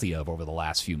little guilty of over the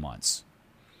last few months.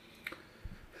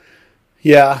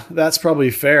 Yeah, that's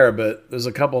probably fair, but there's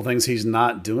a couple of things he's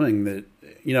not doing that,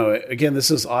 again,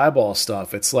 this is eyeball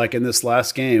stuff. It's like in this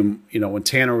last game, when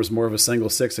Tanner was more of a single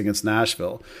six against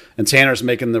Nashville, and Tanner's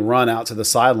making the run out to the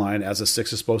sideline as a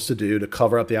six is supposed to do to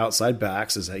cover up the outside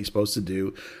backs, as he's supposed to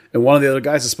do. And one of the other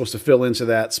guys is supposed to fill into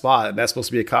that spot, and that's supposed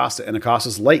to be Acosta, and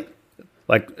Acosta's late.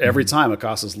 Like every time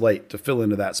Acosta's late to fill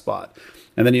into that spot.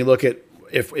 And then you look at,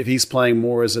 if he's playing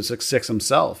more as a 6-6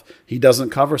 himself, he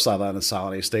doesn't cover sideline to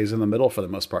sideline. He stays in the middle for the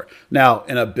most part. Now,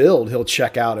 in a build, he'll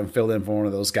check out and fill in for one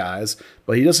of those guys,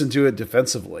 but he doesn't do it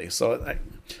defensively. So,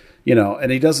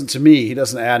 and he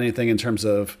doesn't add anything in terms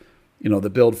of, the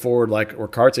build forward like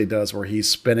Ricarte does, where he's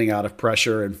spinning out of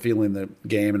pressure and feeling the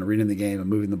game and reading the game and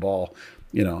moving the ball.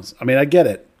 I get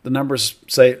it. The numbers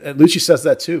say, and Lucci says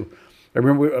that too. I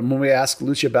remember when we asked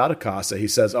Lucci about Acosta, he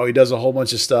says, he does a whole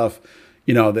bunch of stuff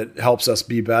that helps us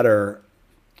be better.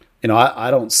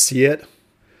 I don't see it.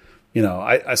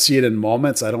 I see it in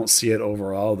moments. I don't see it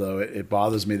overall, though. It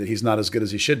bothers me that he's not as good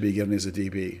as he should be, given he's a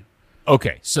DB.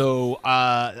 Okay, so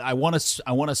I want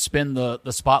to spin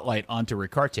the spotlight onto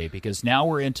Ricarte, because now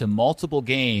we're into multiple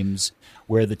games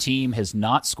where the team has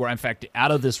not scored. In fact,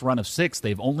 out of this run of 6,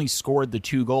 they've only scored the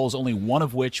 2 goals, only one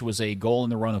of which was a goal in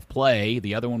the run of play.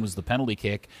 The other one was the penalty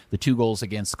kick. The 2 goals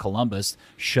against Columbus,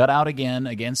 shut out again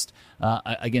against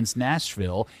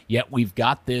Nashville. Yet we've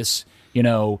got this,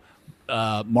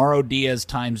 Mauro Diaz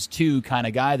 ×2 kind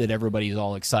of guy that everybody's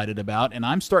all excited about. And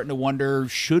I'm starting to wonder,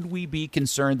 should we be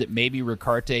concerned that maybe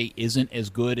Ricarte isn't as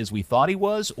good as we thought he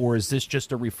was, or is this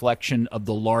just a reflection of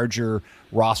the larger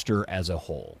roster as a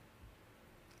whole?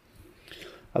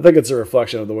 I think it's a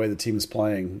reflection of the way the team's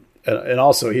playing. And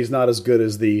also, he's not as good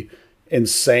as the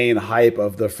insane hype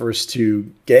of the first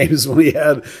 2 games when he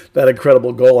had that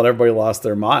incredible goal and everybody lost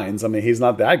their minds. I mean, he's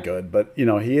not that good, but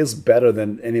he is better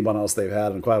than anyone else they've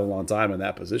had in quite a long time in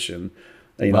that position.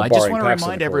 I just want to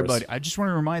remind everybody. I just want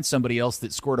to remind somebody else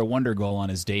that scored a wonder goal on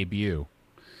his debut.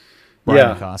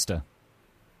 Brian Acosta.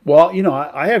 Well,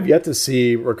 I have yet to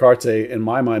see Ricarte, in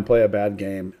my mind, play a bad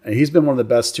game. And he's been one of the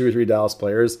best 2 or 3 Dallas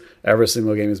players every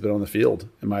single game he's been on the field,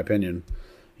 in my opinion,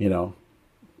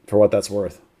 for what that's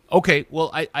worth. Okay,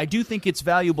 well, I do think it's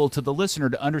valuable to the listener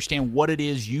to understand what it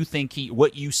is you think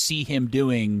what you see him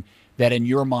doing that in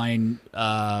your mind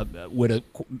would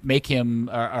make him,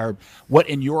 or what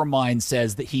in your mind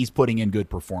says that he's putting in good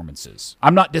performances.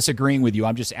 I'm not disagreeing with you.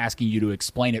 I'm just asking you to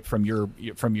explain it from your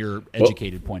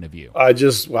educated point of view. I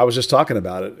was just talking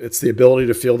about it. It's the ability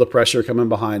to feel the pressure coming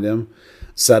behind him,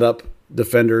 set up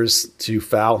defenders to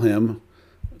foul him,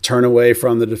 turn away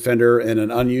from the defender in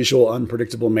an unusual,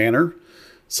 unpredictable manner.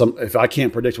 If I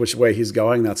can't predict which way he's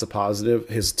going, that's a positive.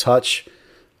 His touch,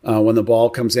 when the ball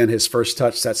comes in, his first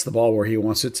touch sets the ball where he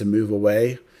wants it to move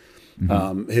away.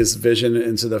 Mm-hmm. His vision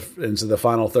into the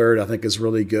final third, I think, is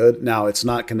really good. Now, it's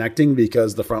not connecting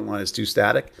because the front line is too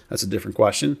static. That's a different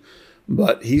question.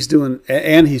 But he's doing,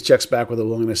 and he checks back with a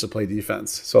willingness to play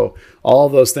defense. So all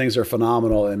of those things are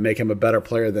phenomenal and make him a better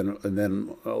player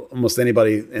than almost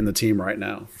anybody in the team right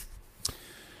now.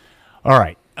 All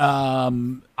right.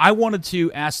 I wanted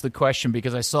to ask the question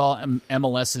because I saw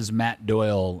MLS's Matt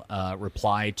Doyle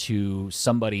reply to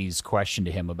somebody's question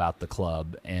to him about the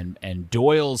club, and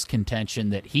Doyle's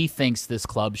contention that he thinks this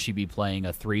club should be playing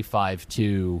a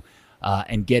 3-5-2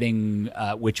 and getting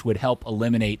which would help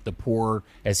eliminate the poor,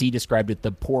 as he described it,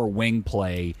 the poor wing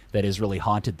play that has really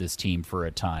haunted this team for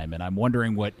a time. And I'm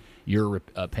wondering what your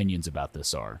opinions about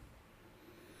this are.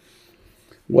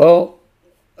 Well,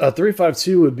 a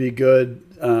 3-5-2 would be good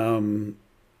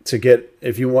to get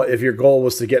if your goal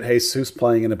was to get Jesus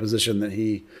playing in a position that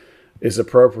he is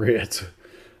appropriate.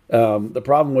 The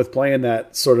problem with playing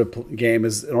that sort of game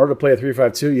is, in order to play a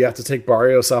 3-5-2, you have to take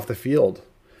Barrios off the field,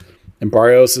 and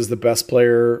Barrios is the best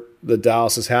player that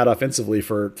Dallas has had offensively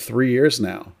for 3 years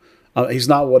now. He's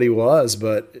not what he was,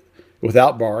 but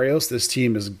without Barrios, this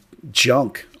team is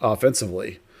junk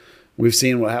offensively. We've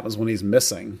seen what happens when he's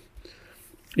missing.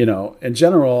 In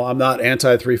general, I'm not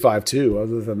anti 3-5-2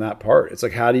 other than that part. It's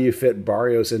like, how do you fit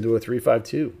Barrios into a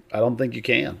 3-5-2? I don't think you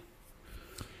can.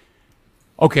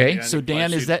 Okay, so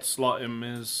Dan, is that slot him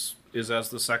is as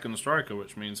the second striker,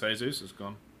 which means Jesus is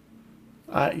gone.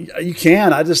 You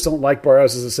can. I just don't like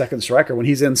Barrios as a second striker. When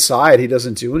he's inside, he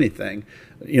doesn't do anything.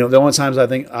 The only times I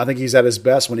think he's at his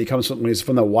best when he's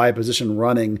from the wide position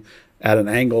running at an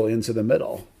angle into the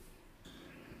middle.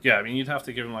 Yeah, I mean, you'd have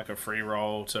to give him like a free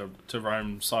roll to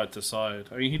roam side to side.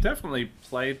 I mean, he definitely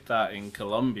played that in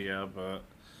Colombia, but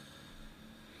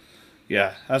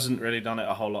yeah, hasn't really done it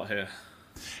a whole lot here.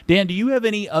 Dan, do you have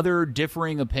any other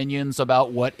differing opinions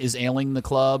about what is ailing the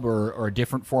club, or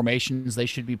different formations they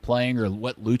should be playing, or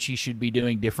what Lucci should be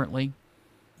doing differently?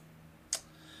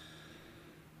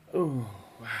 Oh,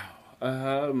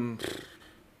 wow.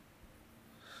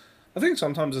 I think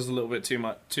sometimes there's a little bit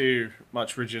too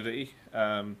much rigidity.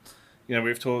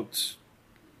 We've talked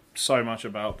so much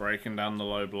about breaking down the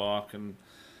low block, and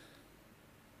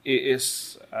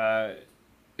it's kind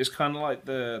of like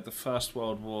the First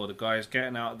World War. The guys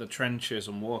getting out of the trenches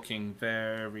and walking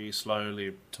very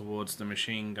slowly towards the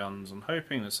machine guns and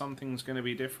hoping that something's going to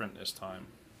be different this time.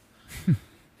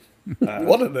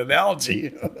 What an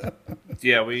analogy!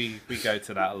 Yeah, we go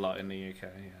to that a lot in the UK.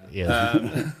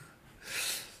 Yeah.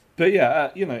 But yeah,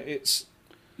 it's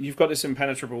you've got this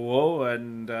impenetrable wall,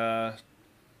 and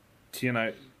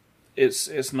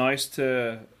it's nice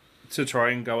to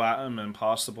try and go at them and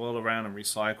pass the ball around and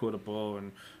recycle the ball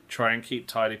and try and keep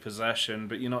tidy possession,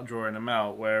 but you're not drawing them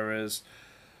out. Whereas,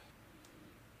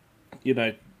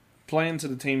 playing to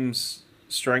the team's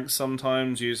strengths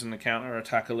sometimes, using the counter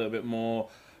attack a little bit more,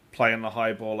 playing the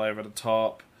high ball over the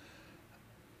top.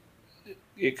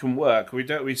 it can work.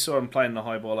 We saw him playing the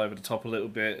high ball over the top a little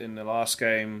bit in the last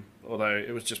game, although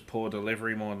it was just poor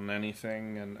delivery more than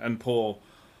anything, and poor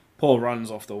runs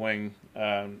off the wing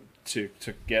to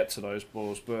get to those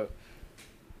balls. But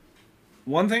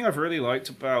one thing I've really liked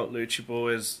about Luchi Ball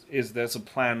is there's a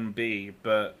plan B,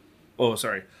 there's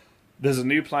a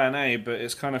new plan A, but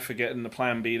it's kind of forgetting the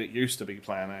plan B that used to be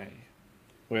plan A.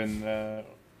 When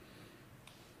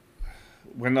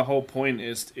the whole point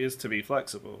is to be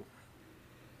flexible.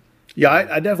 Yeah,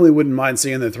 I definitely wouldn't mind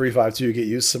seeing the 3-5-2 get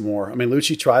used some more. I mean,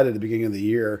 Lucci tried it at the beginning of the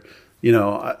year.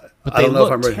 But they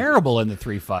look terrible in the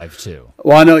 3-5-2.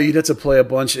 Well, I know you'd have to play a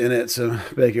bunch in it to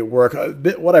make it work.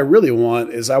 What I really want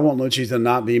is I want Lucci to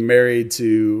not be married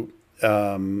to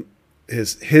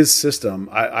his system.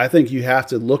 I think you have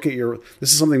to look at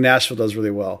this is something Nashville does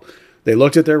really well. They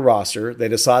looked at their roster, they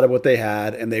decided what they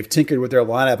had, and they've tinkered with their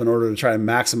lineup in order to try and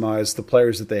maximize the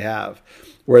players that they have.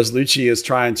 Whereas Lucci is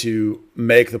trying to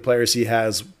make the players he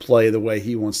has play the way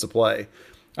he wants to play.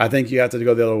 I think you have to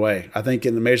go the other way. I think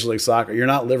in the Major League Soccer, you're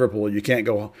not Liverpool. You can't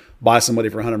go buy somebody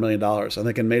for $100 million. I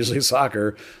think in Major League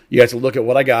Soccer, you have to look at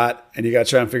what I got, and you got to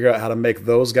try and figure out how to make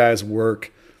those guys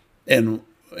work in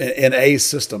a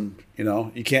system.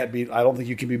 You can't be. I don't think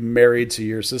you can be married to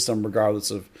your system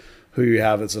regardless of who you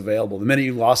have that's available. The minute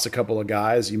you lost a couple of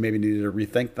guys, you maybe needed to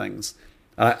rethink things.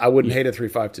 I wouldn't hate a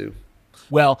 3-5-2.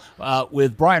 Well,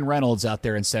 with Brian Reynolds out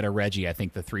there instead of Reggie, I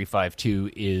think the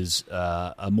 3-5-2 is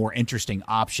a more interesting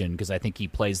option because I think he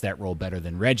plays that role better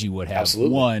than Reggie would have.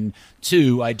 Absolutely. 1,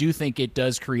 2, I do think it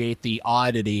does create the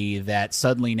oddity that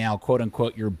suddenly now,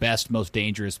 quote-unquote, your best, most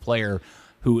dangerous player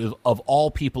who of all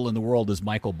people in the world is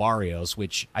Michael Barrios,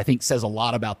 which I think says a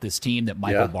lot about this team that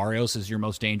Michael Barrios is your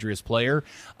most dangerous player,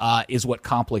 is what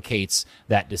complicates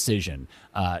that decision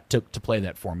to play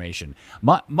that formation.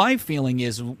 My feeling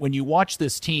is when you watch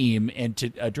this team, and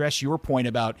to address your point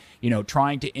about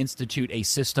trying to institute a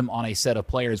system on a set of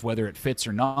players, whether it fits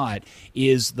or not,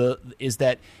 is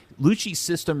that Lucci's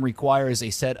system requires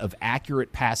a set of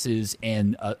accurate passes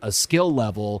and a skill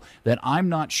level that I'm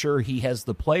not sure he has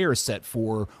the player set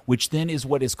for, which then is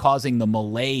what is causing the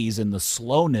malaise and the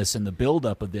slowness and the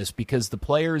buildup of this, because the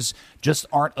players just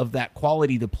aren't of that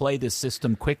quality to play this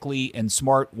system quickly and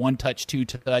smart, one touch, two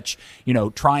touch,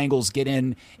 triangles, get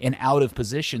in and out of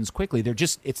positions quickly.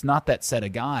 It's not that set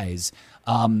of guys.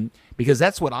 Because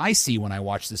that's what I see when I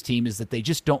watch this team, is that they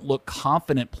just don't look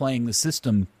confident playing the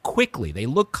system quickly. They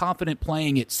look confident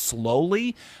playing it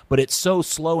slowly, but it's so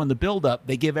slow in the buildup,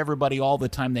 they give everybody all the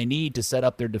time they need to set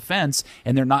up their defense,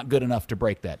 and they're not good enough to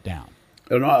break that down.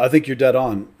 I think you're dead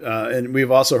on. And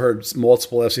we've also heard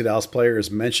multiple FC Dallas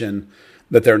players mention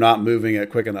that they're not moving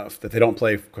it quick enough, that they don't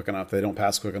play quick enough, they don't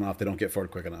pass quick enough, they don't get forward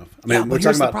quick enough. I mean, we're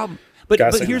talking about the problem. But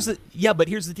here's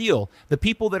the deal. The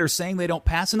people that are saying they don't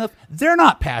pass enough, they're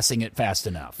not passing it fast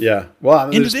enough. Yeah. Well, I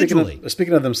mean, individually. they're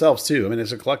speaking of themselves too. I mean,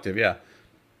 it's a collective. Yeah.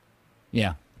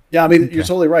 Yeah. Yeah. I mean, You're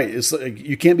totally right. It's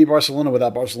you can't be Barcelona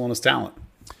without Barcelona's talent.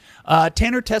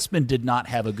 Tanner Tessman did not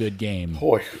have a good game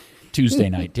Tuesday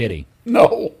night, did he?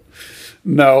 No,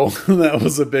 that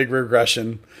was a big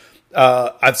regression.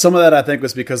 Some of that I think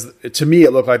was because to me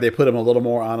it looked like they put him a little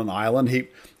more on an island.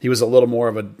 He was a little more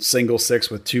of a single 6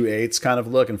 with 2 8s kind of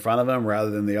look in front of him rather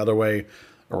than the other way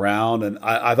around. And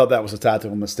I thought that was a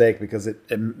tactical mistake because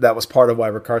that was part of why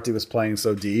Ricarty was playing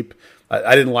so deep.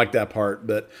 I didn't like that part,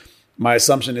 but my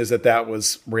assumption is that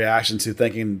was reaction to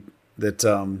thinking that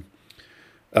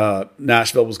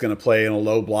Nashville was going to play in a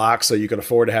low block, so you could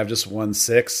afford to have just 1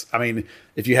 6. I mean,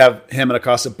 if you have him and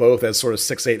Acosta both as sort of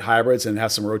 6-8 hybrids and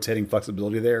have some rotating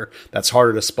flexibility there, that's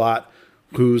harder to spot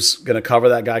who's going to cover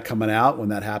that guy coming out when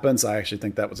that happens. I actually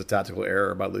think that was a tactical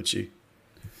error by Lucci.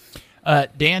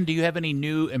 Dan, do you have any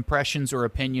new impressions or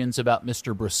opinions about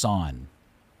Mr. Brisson?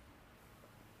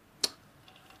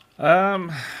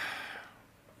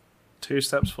 2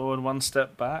 steps forward, 1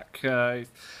 step back.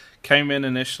 Came in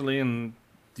initially and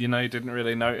didn't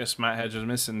really notice Matt Hedges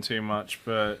missing too much,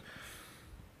 but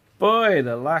boy,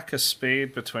 the lack of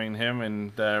speed between him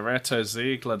and Reto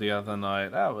Ziegler the other night,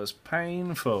 that was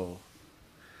painful.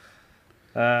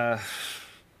 It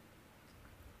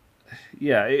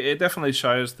definitely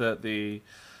shows that the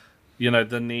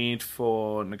need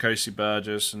for Nkosi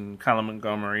Burgess and Callum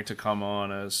Montgomery to come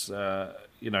on as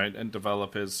and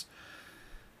develop is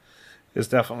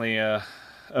definitely a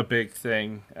big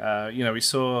thing. We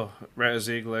saw Reto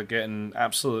Ziegler getting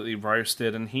absolutely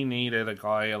roasted, and he needed a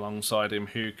guy alongside him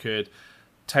who could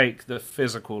take the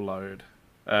physical load,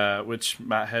 which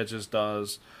Matt Hedges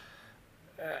does,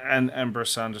 and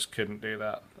Brisson just couldn't do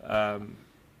that.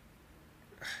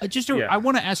 I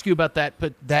want to ask you about that,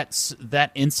 but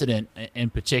that incident in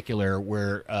particular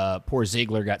where poor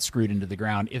Ziegler got screwed into the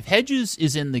ground. If Hedges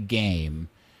is in the game,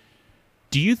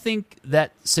 do you think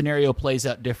that scenario plays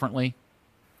out differently?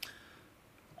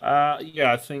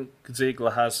 Yeah, I think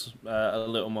Ziegler has a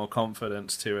little more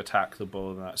confidence to attack the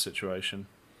ball in that situation.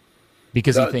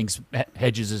 Because he thinks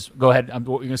Hedges is... Go ahead. What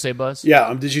were you going to say, Buzz?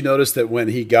 Yeah. Did you notice that when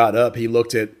he got up, he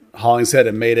looked at Hollingshead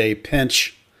and made a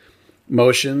pinch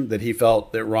motion that he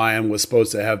felt that Ryan was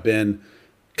supposed to have been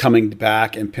coming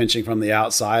back and pinching from the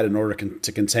outside in order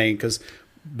to contain? Because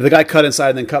the guy cut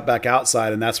inside and then cut back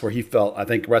outside, and that's where he felt... I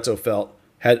think Retzo felt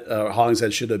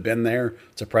Hollingshead should have been there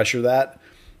to pressure that.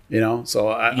 So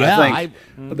I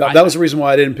think that was the reason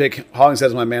why I didn't pick Hollingshead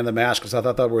as my man of the match, because I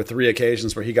thought there were 3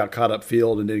 occasions where he got caught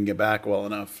upfield and didn't get back well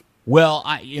enough. Well,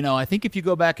 I think if you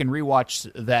go back and rewatch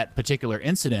that particular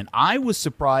incident, I was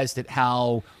surprised at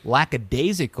how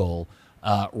lackadaisical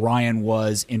Ryan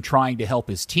was in trying to help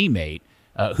his teammate,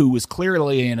 who was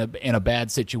clearly in a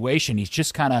bad situation. He's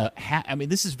just kind of,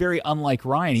 this is very unlike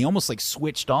Ryan. He almost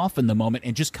switched off in the moment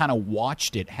and just kind of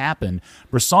watched it happen.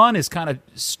 Brisson is kind of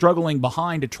struggling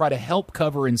behind to try to help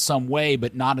cover in some way,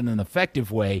 but not in an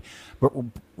effective way. But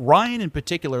Ryan in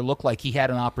particular looked like he had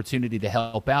an opportunity to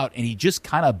help out, and he just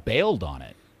kind of bailed on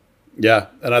it. Yeah,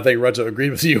 and I think Retzo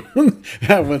agreed with you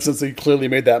since he clearly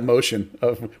made that motion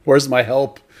of, where's my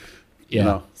help?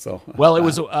 Yeah. Well, it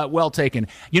was well taken.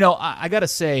 I got to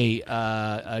say,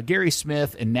 Gary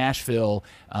Smith and Nashville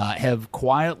have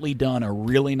quietly done a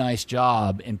really nice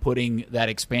job in putting that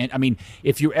expansion.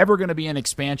 If you're ever going to be in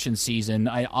expansion season,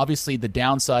 obviously the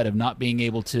downside of not being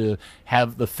able to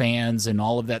have the fans and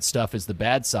all of that stuff is the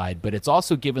bad side, but it's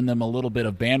also given them a little bit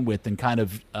of bandwidth and kind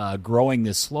of growing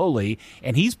this slowly.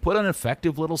 And he's put an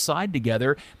effective little side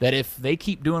together that if they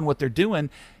keep doing what they're doing,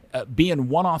 being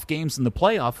one-off games in the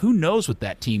playoff, who knows what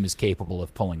that team is capable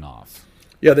of pulling off.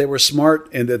 Yeah, they were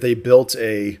smart in that they built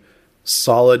a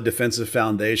solid defensive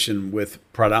foundation with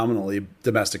predominantly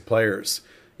domestic players,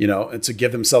 and to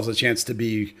give themselves a chance to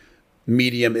be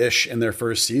medium-ish in their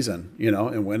first season,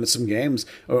 and win some games.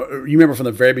 You remember from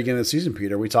the very beginning of the season,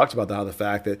 Peter, we talked about the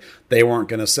fact that they weren't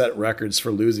going to set records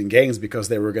for losing games because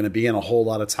they were going to be in a whole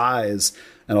lot of ties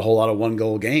and a whole lot of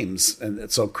one-goal games.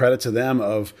 And so credit to them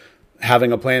of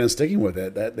having a plan and sticking with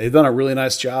it. That they've done a really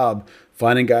nice job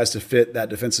finding guys to fit that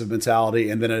defensive mentality,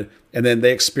 and then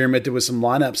they experimented with some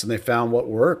lineups and they found what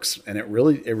works, and it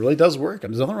really does work.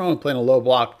 There's nothing wrong with playing a low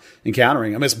block and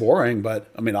countering. It's boring, but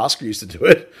Oscar used to do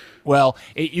it. Well,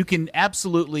 you can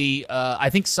absolutely. I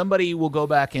think somebody will go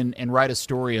back and write a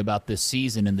story about this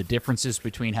season and the differences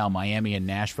between how Miami and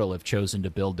Nashville have chosen to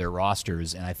build their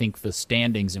rosters, and I think the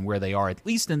standings and where they are, at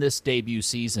least in this debut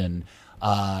season,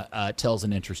 tells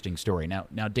an interesting story.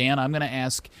 Now, Dan, I'm going to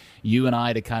ask you and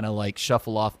I to kind of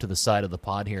shuffle off to the side of the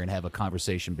pod here and have a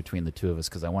conversation between the two of us,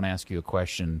 because I want to ask you a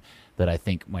question that I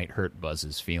think might hurt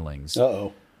Buzz's feelings.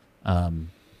 Uh-oh.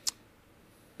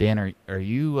 Dan, are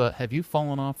you have you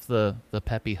fallen off the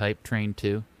Pepe hype train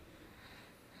too?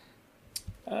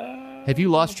 Have you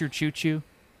lost your choo-choo?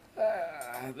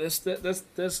 There's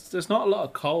not a lot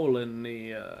of coal in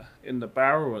the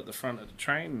barrel at the front of the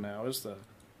train now, is there?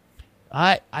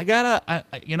 I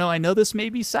know this may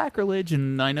be sacrilege,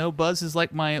 and I know Buzz is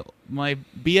like my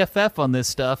BFF on this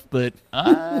stuff, but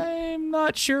I'm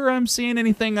not sure I'm seeing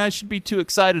anything I should be too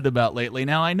excited about lately.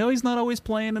 Now, I know he's not always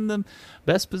playing in the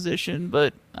best position,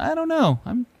 but I don't know.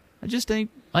 I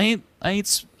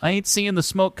ain't seeing the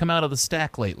smoke come out of the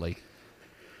stack lately.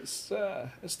 It's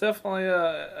definitely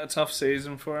a tough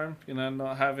season for him.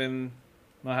 Not having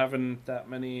that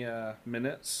many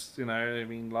minutes.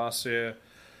 Last year,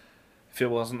 if it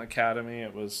wasn't Academy,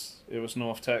 it was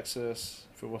North Texas.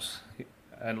 If it was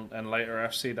and later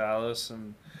FC Dallas,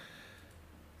 and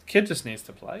the kid just needs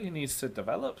to play. He needs to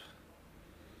develop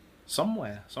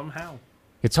somewhere, somehow.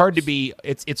 It's hard to be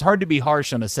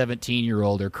harsh on a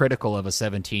 17-year-old or critical of a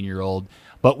 17-year-old,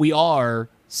 but we are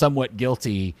somewhat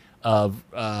guilty of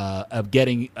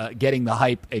getting the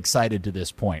hype excited to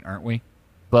this point, aren't we,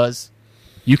 Buzz?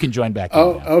 You can join back in.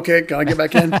 Oh, now. Okay. Can I get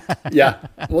back in? Yeah.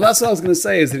 Well, that's what I was going to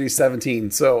say, is that he's 17.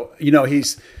 So,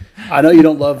 I know you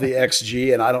don't love the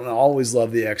XG, and I don't always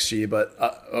love the XG,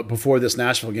 but before this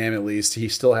Nashville game, at least, he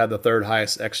still had the third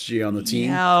highest XG on the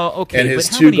team. Yeah, okay. And his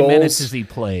but how 2 many goals, minutes has he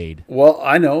played? Well,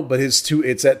 I know, but it's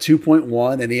at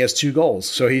 2.1, and he has 2 goals.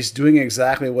 So he's doing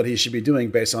exactly what he should be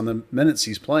doing based on the minutes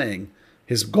he's playing.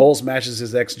 His goals matches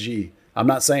his XG. I'm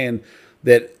not saying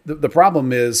that the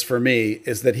problem is, for me,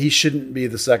 is that he shouldn't be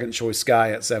the second choice guy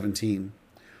at 17.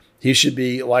 He should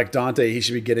be like Dante. He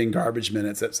should be getting garbage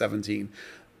minutes at 17.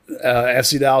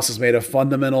 FC Dallas has made a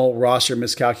fundamental roster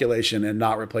miscalculation in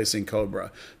not replacing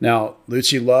Cobra. Now,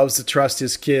 Lucci loves to trust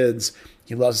his kids.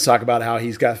 He loves to talk about how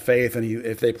he's got faith, and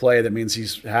if they play, that means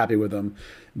he's happy with them.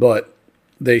 But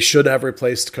they should have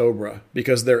replaced Cobra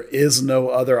because there is no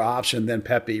other option than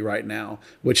Pepe right now,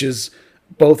 which is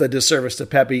both a disservice to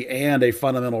Pepe and a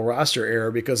fundamental roster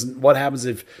error, because what happens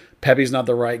if Pepe's not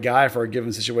the right guy for a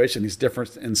given situation? He's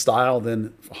different in style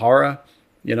than Jara.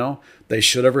 They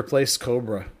should have replaced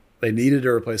Cobra. They needed to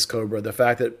replace Cobra. The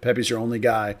fact that Pepe's your only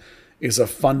guy is a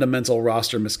fundamental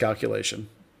roster miscalculation.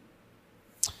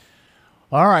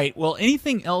 All right. Well,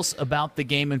 anything else about the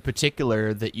game in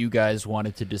particular that you guys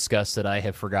wanted to discuss that I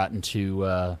have forgotten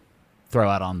to throw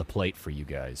out on the plate for you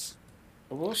guys?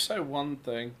 I will say one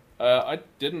thing. I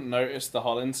didn't notice the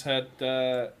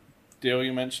Hollinshead deal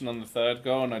you mentioned on the third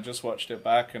goal, and I just watched it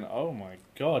back, and oh my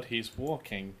God, he's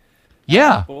walking.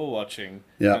 Yeah. Ball watching.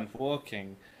 Yeah. And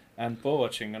walking. And ball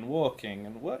watching and walking.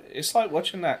 And it's like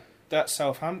watching that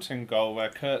Southampton goal where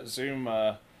Kurt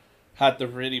Zouma had the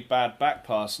really bad back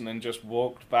pass and then just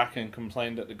walked back and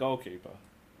complained at the goalkeeper.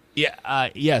 Yeah.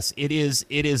 Yes, it is.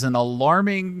 It is an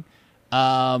alarming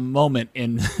moment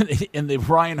in in the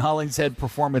Ryan Hollingshead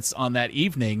performance on that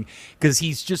evening, because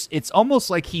it's almost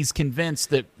like he's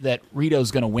convinced that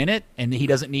Rito's going to win it and he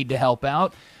doesn't need to help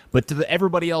out. But to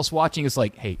everybody else watching, it's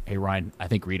like, hey Ryan, I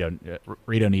think Rito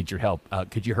needs your help.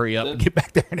 Could you hurry up and get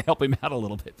back there and help him out a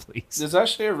little bit, please? There's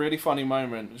actually a really funny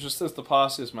moment just as the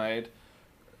pass is made.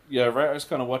 Yeah, Rito's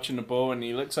kind of watching the ball and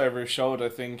he looks over his shoulder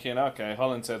thinking, okay,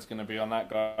 Hollinshead's going to be on that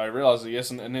guy. I realise he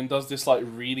isn't, and then does this like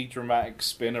really dramatic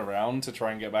spin around to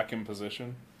try and get back in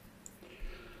position.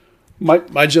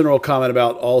 My general comment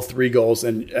about all three goals,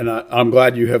 and I'm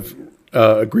glad you have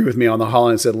agree with me on the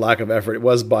Hollinshead lack of effort. It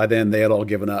was by then they had all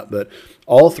given up, but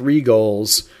all three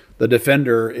goals, the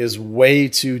defender is way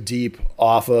too deep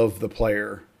off of the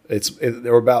player. They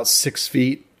were about 6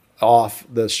 feet off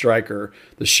the striker,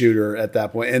 the shooter at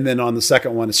that point. And then on the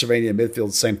second one, the Slovenia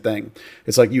midfield, same thing.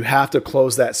 It's like you have to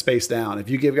close that space down. If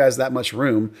you give guys that much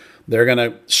room, they're going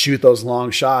to shoot those long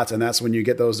shots, and that's when you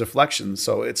get those deflections.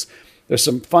 So there's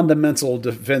some fundamental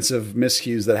defensive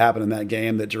miscues that happened in that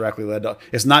game that directly led to.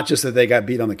 It's not just that they got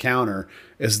beat on the counter;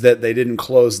 it's that they didn't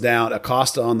close down.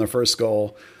 Acosta on the first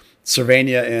goal,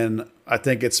 Cervania, and I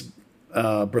think it's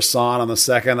Brisson on the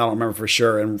second. I don't remember for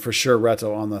sure, and for sure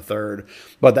Reto on the third.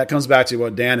 But that comes back to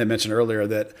what Dan had mentioned earlier,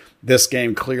 that this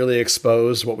game clearly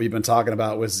exposed what we've been talking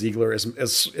about with Ziegler.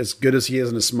 As good as he is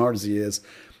and as smart as he is,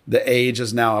 the age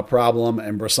is now a problem,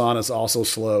 and Brisson is also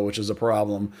slow, which is a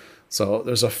problem. So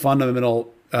there's a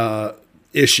fundamental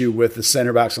issue with the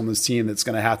center backs on this team that's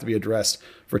going to have to be addressed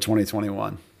for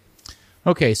 2021.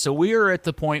 Okay, so we are at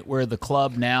the point where the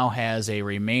club now has a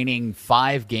remaining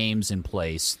 5 games in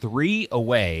place, 3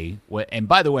 away. And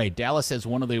by the way, Dallas has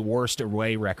one of the worst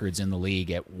away records in the league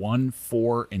at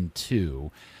 1-4-2.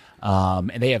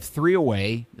 And they have 3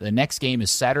 away. The next game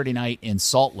is Saturday night in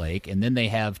Salt Lake, and then they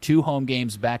have 2 home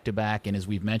games back-to-back, and as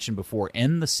we've mentioned before,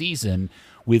 end the season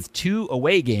with 2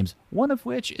 away games, one of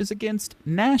which is against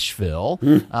Nashville,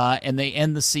 and they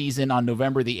end the season on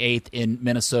November the 8th in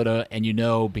Minnesota, and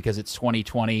because it's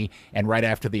 2020, and right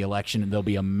after the election, there'll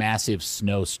be a massive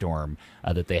snowstorm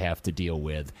that they have to deal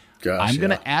with. I'm going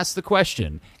to ask the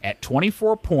question, at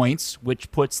 24 points,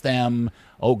 which puts them,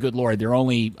 oh, good Lord, they're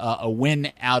only a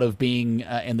win out of being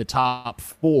in the top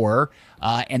 4,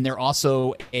 and they're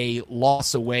also a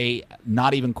loss away,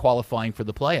 not even qualifying for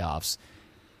the playoffs.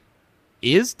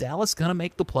 Is Dallas going to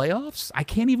make the playoffs? I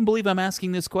can't even believe I'm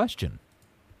asking this question.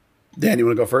 Dan, you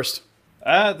want to go first?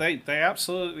 They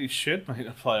absolutely should make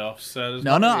the playoffs.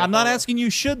 No, I'm not asking you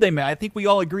should they make. I think we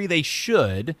all agree they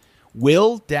should.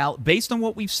 Based on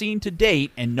what we've seen to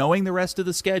date and knowing the rest of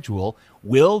the schedule,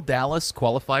 will Dallas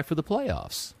qualify for the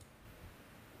playoffs?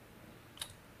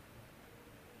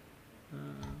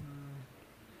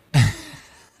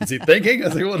 Is he thinking?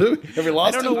 Have we lost him?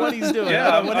 I don't know what he's doing.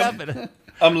 Yeah, what happened?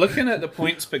 I'm looking at the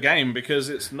points per game because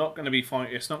it's not going to be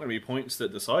points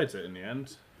that decides it in the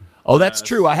end. Oh, that's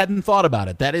true. I hadn't thought about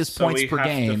it. That is points per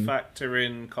game. So we have to factor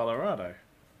in Colorado.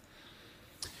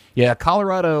 Yeah,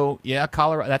 Colorado. Yeah,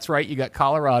 Colorado. That's right. You got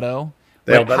Colorado.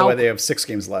 By the way, they have 6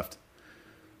 games left.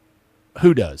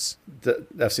 Who does? The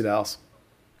FC Dallas.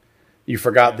 You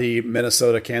forgot the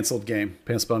Minnesota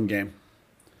postponed game.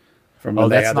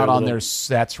 That's not on there.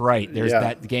 That's right. There's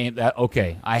that game.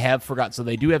 Okay, I have forgotten. So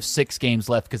they do have 6 games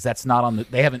left because that's not on the.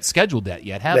 They haven't scheduled that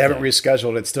yet, have they? They haven't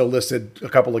rescheduled. It's still listed a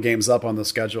couple of games up on the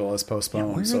schedule as postponed.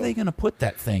 Yeah, where are they going to put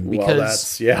that thing? Because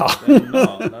that's the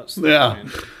Well,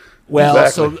 point. Well,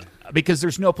 exactly. so because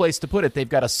there's no place to put it. They've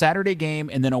got a Saturday game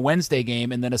and then a Wednesday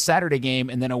game and then a Saturday game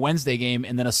and then a Wednesday game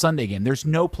and then a Sunday game. There's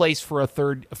no place for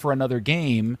another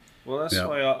game. Well, that's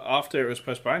why after it was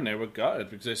postponed, they were gutted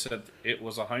because they said it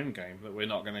was a home game that we're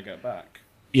not going to get back.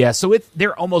 Yeah, so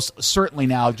they're almost certainly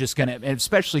now just going to,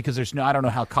 especially because I don't know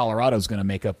how Colorado's going to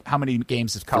make up. How many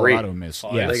games does Colorado miss?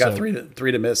 Yeah, they got three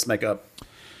to miss, make up.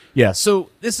 Yeah, so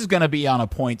this is going to be on a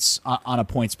points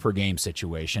per game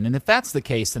situation, and if that's the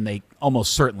case, then they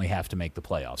almost certainly have to make the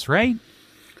playoffs, right?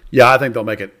 Yeah, I think they'll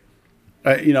make it.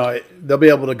 They'll be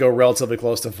able to go relatively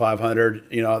close to 500.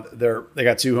 They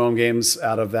got 2 home games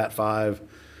out of that 5.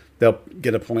 They'll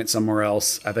get a point somewhere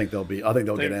else. I think they'll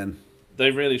get in. They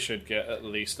really should get at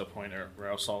least a point at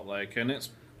Real Salt Lake, and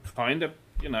it's kind of,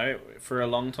 for a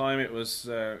long time it was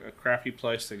a crappy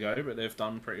place to go, but they've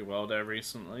done pretty well there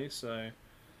recently. So,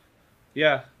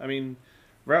 yeah, I mean,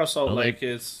 Real Salt Lake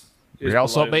is Real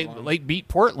Salt Lake beat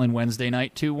Portland Wednesday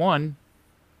night 2-1.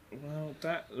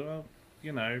 Well,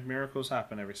 miracles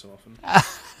happen every so often.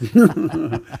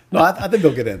 No, I think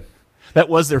they'll get in. That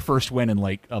was their first win in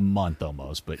like a month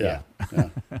almost, but yeah.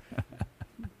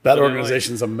 That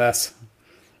organization's a mess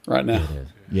right now.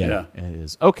 Yeah, it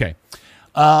is. Okay.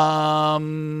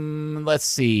 Let's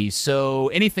see.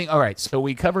 So all right. So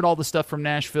we covered all the stuff from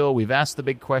Nashville. We've asked the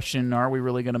big question, are we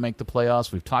really going to make the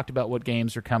playoffs? We've talked about what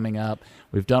games are coming up.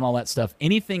 We've done all that stuff.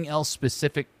 Anything else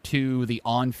specific to the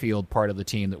on-field part of the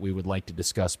team that we would like to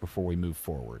discuss before we move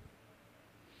forward?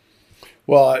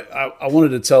 Well, I wanted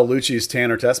to tell Lucci's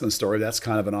Tanner Tessman story. That's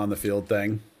kind of an on-the-field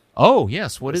thing. Oh,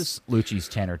 yes. What is Lucci's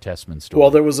Tanner Tessman story? Well,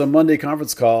 there was a Monday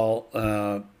conference call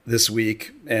this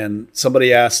week, and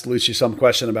somebody asked Lucci some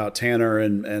question about Tanner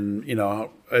and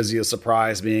is he a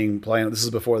surprise playing? This is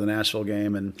before the Nashville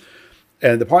game. And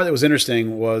the part that was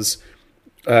interesting was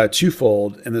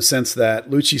twofold in the sense that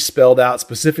Lucci spelled out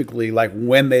specifically like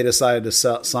when they decided to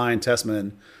sign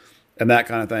Tessman and that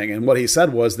kind of thing. And what he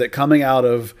said was that coming out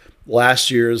of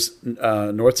last year's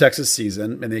North Texas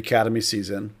season and the Academy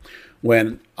season,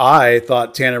 when I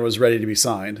thought Tanner was ready to be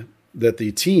signed, that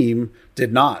the team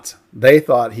did not. They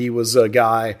thought he was a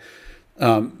guy,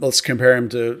 let's compare him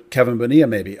to Kevin Bonilla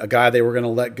maybe, a guy they were going to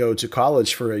let go to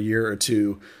college for a year or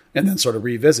two and then sort of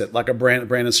revisit, like a Brandon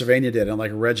Cervania did and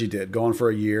like a Reggie did, going for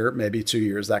a year, maybe 2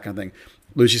 years, that kind of thing.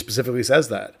 Lucci specifically says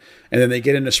that. And then they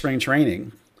get into spring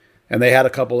training, and they had a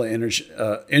couple of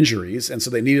injuries, and so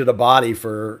they needed a body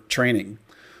for training.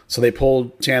 So they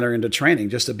pulled Tanner into training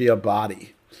just to be a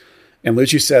body. And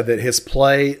Lucci said that his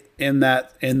play in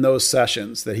those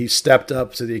sessions, that he stepped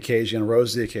up to the occasion,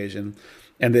 rose to the occasion,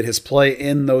 and that his play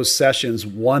in those sessions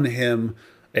won him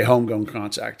a homegrown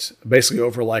contract, basically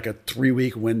over like a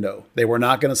 3-week window. They were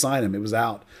not going to sign him. It was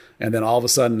out. And then all of a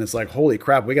sudden it's like, holy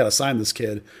crap, we got to sign this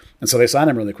kid. And so they signed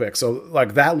him really quick. So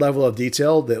like that level of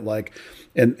detail that like,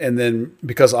 and then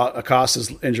because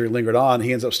Acosta's injury lingered on,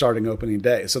 he ends up starting opening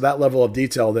day. So that level of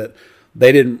detail that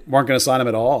they weren't going to sign him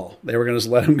at all. They were going to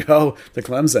just let him go to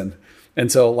Clemson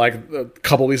until like a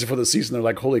couple weeks before the season. They're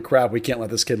like, holy crap, we can't let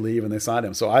this kid leave. And they signed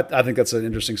him. So I think that's an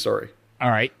interesting story. All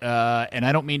right. And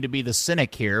I don't mean to be the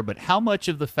cynic here, but how much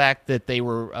of the fact that they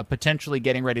were potentially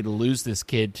getting ready to lose this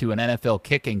kid to an NFL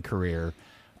kicking career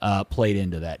played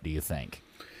into that, do you think?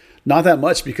 Not that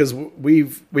much, because we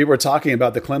were talking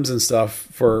about the Clemson stuff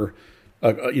for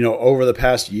over the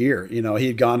past year. He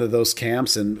had gone to those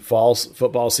camps, and fall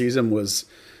football season was,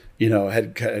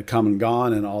 had come and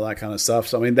gone and all that kind of stuff.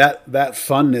 So I mean that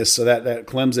funness, so that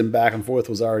Clemson back and forth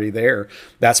was already there.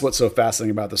 That's what's so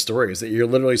fascinating about the story, is that you're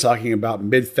literally talking about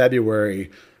mid-February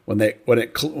when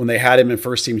they had him in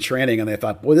first team training, and they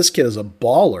thought, boy, this kid is a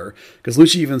baller. Because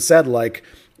Lucci even said, like,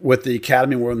 with the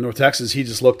Academy with North Texas, he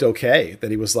just looked okay.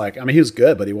 That he was like, I mean, he was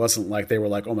good, but he wasn't like, they were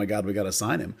like, oh my God, we got to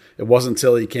sign him. It wasn't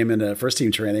until he came into first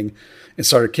team training and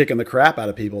started kicking the crap out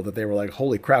of people that they were like,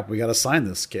 holy crap, we got to sign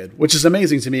this kid, which is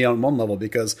amazing to me on one level,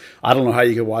 because I don't know how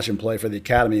you could watch him play for the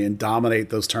Academy and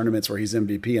dominate those tournaments where he's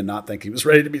MVP and not think he was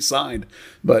ready to be signed.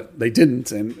 But they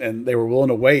didn't, and they were willing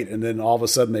to wait, and then all of a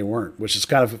sudden they weren't, which is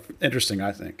kind of interesting,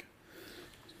 I think.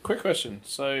 Quick question.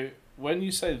 So when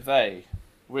you say they,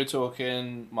 we're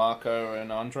talking Marco and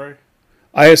Andre?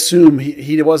 I assume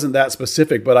he wasn't that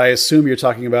specific, but I assume you're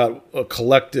talking about a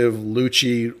collective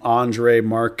Lucci, Andre,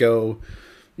 Marco,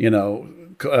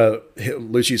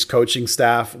 Lucci's coaching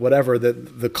staff, whatever,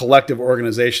 the collective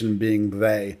organization being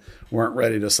they weren't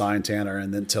ready to sign Tanner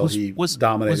and until he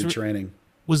dominated training.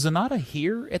 Was Zanata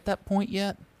here at that point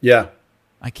yet? Yeah.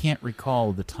 I can't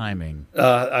recall the timing.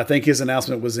 I think his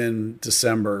announcement was in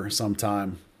December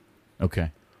sometime.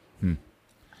 Okay.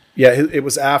 Yeah, it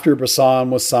was after Brisson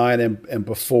was signed and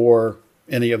before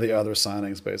any of the other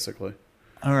signings, basically.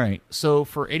 All right. So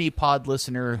for any pod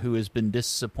listener who has been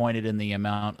disappointed in the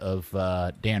amount of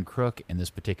Dan Crook in this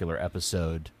particular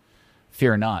episode,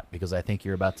 fear not, because I think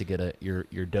you're about to get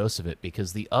your dose of it.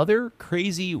 Because the other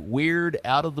crazy, weird,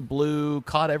 out of the blue,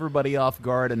 caught everybody off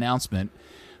guard announcement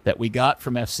that we got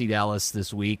from FC Dallas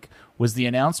this week was the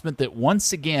announcement that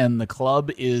once again the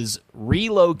club is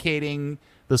relocating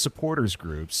the supporters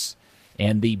groups.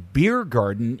 And the beer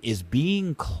garden is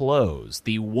being closed.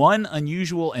 The one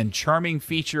unusual and charming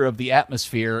feature of the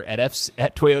atmosphere at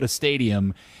Toyota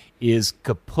Stadium is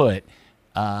kaput.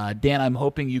 Dan, I'm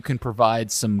hoping you can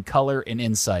provide some color and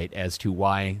insight as to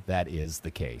why that is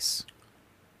the case.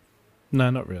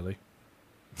 No, not really.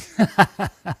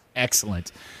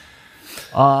 Excellent.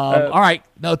 All right.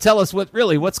 Now tell us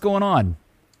what's going on.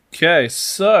 Okay,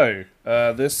 so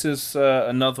this is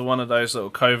another one of those little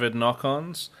COVID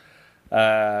knock-ons.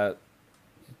 For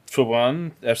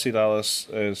one, FC Dallas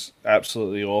is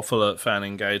absolutely awful at fan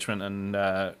engagement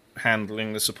and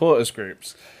handling the supporters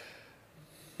groups.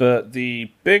 But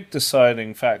the big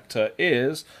deciding factor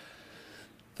is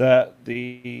that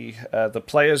the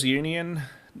players' union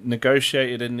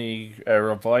negotiated in the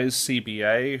revised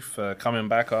CBA for coming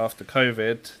back after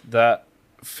COVID that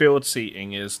field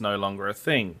seating is no longer a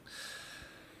thing,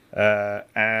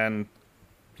 and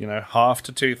half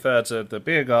to 2/3 of the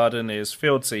beer garden is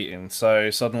field seating. So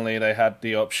suddenly they had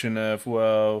the option of,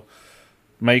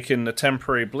 making the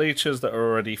temporary bleachers that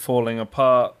are already falling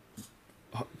apart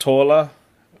taller.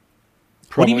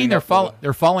 What do you mean they're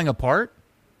falling apart?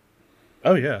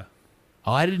 Oh, yeah.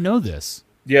 Oh, I didn't know this.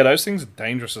 Yeah, those things are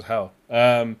dangerous as hell.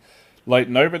 You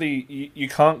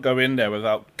can't go in there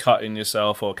without cutting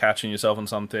yourself or catching yourself on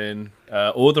something.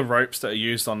 All the ropes that are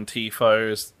used on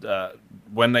tifos,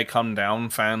 when they come down,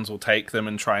 fans will take them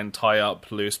and try and tie up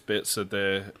loose bits of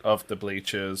the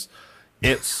bleachers.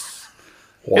 It's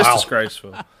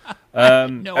disgraceful.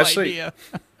 No idea.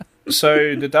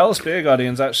 So the Dallas Beer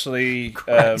Guardians actually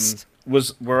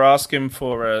were asking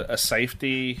for a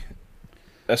safety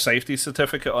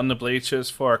certificate on the bleachers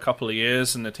for a couple of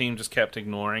years, and the team just kept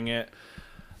ignoring it.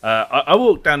 I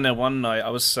walked down there one night. I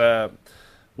was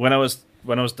when I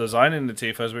was designing the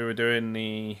tifos, we were doing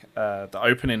the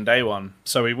opening day one.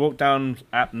 So we walked down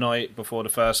at night before the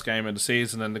first game of the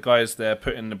season, and the guys there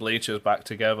putting the bleachers back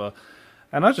together.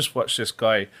 And I just watched this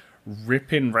guy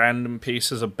ripping random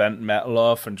pieces of bent metal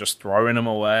off and just throwing them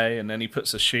away, and then he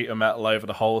puts a sheet of metal over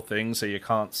the whole thing so you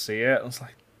can't see it. I was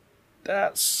like,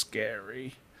 that's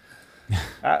scary.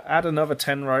 Add another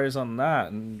 10 rows on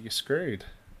that, and you're screwed.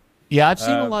 Yeah, I've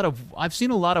seen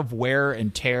a lot of wear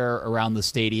and tear around the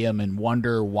stadium, and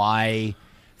wonder why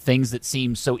things that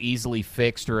seem so easily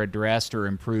fixed or addressed or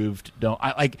improved don't.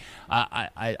 I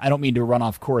don't mean to run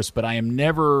off course, but I am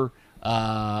never.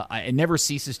 It never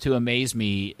ceases to amaze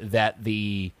me that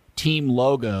the team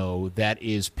logo that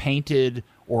is painted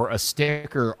or a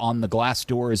sticker on the glass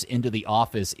doors into the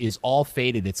office is all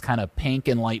faded. It's kind of pink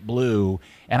and light blue.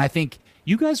 And I think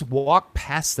you guys walk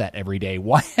past that every day.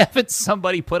 Why haven't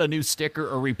somebody put a new sticker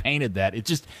or repainted that?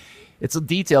 It's a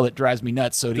detail that drives me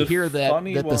nuts. So to hear that,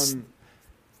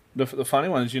 the funny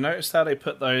one is, you notice how they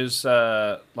put those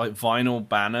vinyl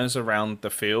banners around the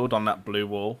field on that blue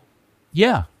wall?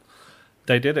 Yeah.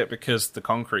 They did it because the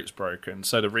concrete's broken,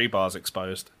 so the rebar's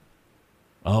exposed.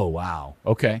 Oh, wow.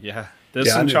 Okay. Yeah.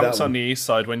 There's some chunks on the east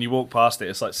side. When you walk past it,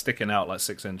 it's like sticking out like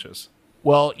 6 inches.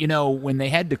 Well, when they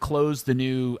had to close the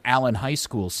new Allen High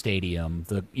School stadium,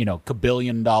 the $1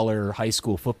 billion high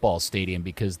school football stadium,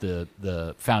 because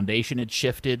the foundation had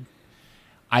shifted,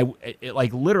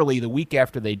 literally the week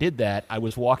after they did that, I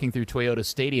was walking through Toyota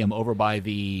Stadium over by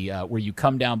the where you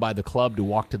come down by the club to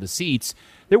walk to the seats.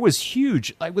 There was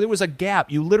huge, there was a gap.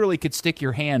 You literally could stick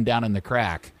your hand down in the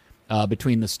crack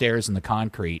between the stairs and the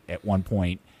concrete at one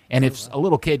point. And if a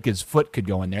little kid's foot could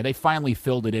go in there, they finally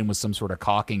filled it in with some sort of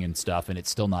caulking and stuff, and it's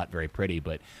still not very pretty,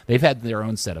 but they've had their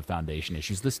own set of foundation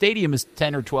issues. The stadium is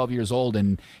 10 or 12 years old,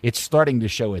 and it's starting to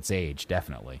show its age,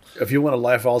 definitely. If you want a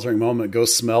life-altering moment, go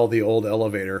smell the old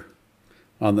elevator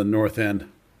on the north end.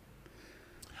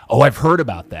 Oh, I've heard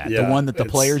about that. Yeah, the one that the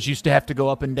players used to have to go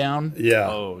up and down? Yeah.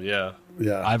 Oh, yeah.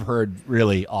 Yeah. I've heard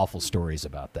really awful stories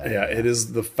about that. Yeah, it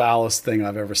is the foulest thing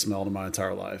I've ever smelled in my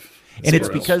entire life. It's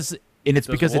because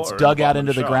it's dug out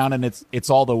into the ground, and it's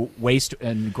all the waste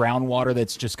and groundwater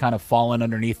that's just kind of fallen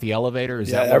underneath the elevator.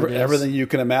 Is that what it is? Everything you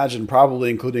can imagine, probably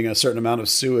including a certain amount of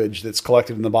sewage that's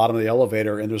collected in the bottom of the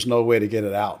elevator, and there's no way to get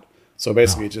it out. So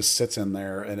basically, it just sits in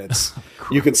there, and it's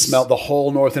you can smell the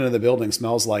whole north end of the building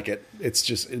smells like it. It's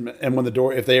just, and when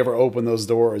if they ever open those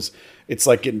doors, it's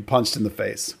like getting punched in the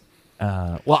face.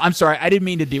 Well, I'm sorry, I didn't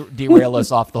mean to derail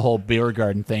us off the whole beer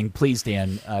garden thing. Please,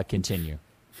 Dan, continue.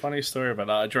 Funny story about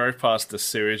that. I drove past the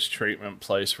sewage treatment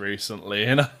place recently,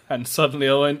 and suddenly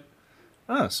I went,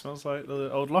 "Oh, it smells like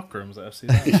the old locker rooms at FC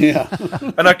Dallas." Yeah.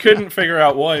 And I couldn't figure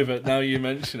out why, but now you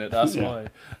mention it, that's why.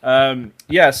 So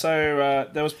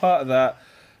there was part of that.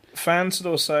 Fans had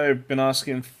also been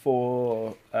asking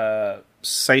for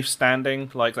safe standing,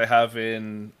 like they have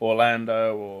in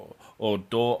Orlando or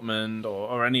Dortmund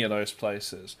or any of those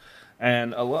places.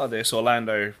 And a lot of this,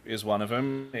 Orlando is one of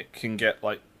them. It can just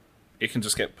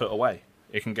get put away.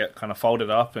 It can get kind of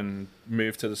folded up and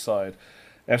moved to the side.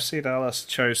 FC Dallas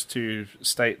chose to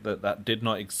state that did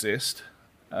not exist.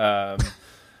 The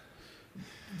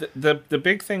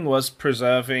big thing was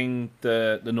preserving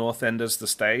the North End as the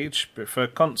stage for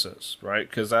concerts, right?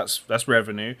 Because that's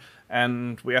revenue,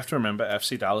 and we have to remember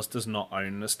FC Dallas does not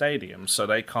own the stadium, so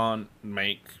they can't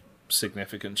make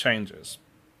significant changes.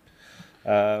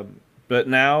 But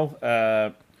now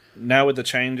with the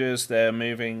changes, they're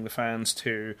moving the fans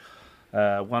to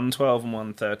 112 and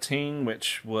 113,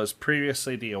 which was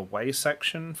previously the away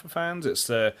section for fans. It's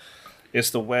the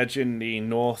wedge in the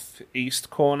northeast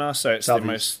corner, so it's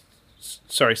southeast.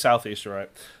 Southeast, you're right.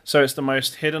 So it's the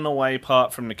most hidden away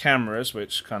part from the cameras,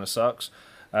 which kind of sucks.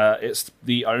 It's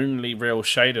the only real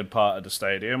shaded part of the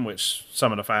stadium, which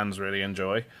some of the fans really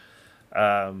enjoy.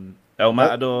 El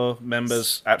Matador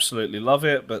members absolutely love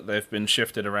it, but they've been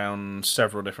shifted around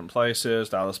several different places.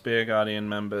 Dallas Beer Guardian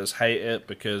members hate it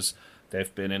because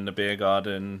they've been in the Beer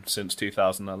Garden since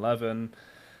 2011.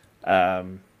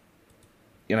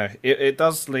 It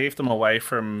does leave them away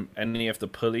from any of the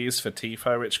pulleys for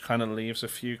TIFO, which kind of leaves a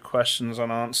few questions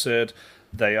unanswered.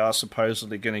 They are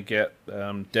supposedly going to get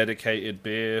dedicated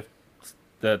beer,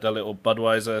 the little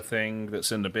Budweiser thing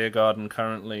that's in the Beer Garden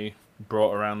currently,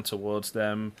 brought around towards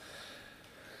them.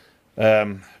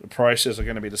 The prices are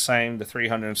going to be the same, the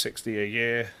 $360 a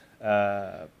year.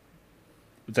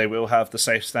 They will have the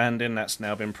safe standing. That's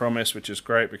now been promised, which is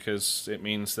great because it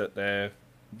means that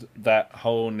that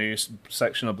whole new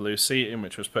section of blue seating,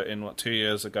 which was put in 2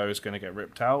 years ago, is going to get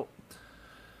ripped out.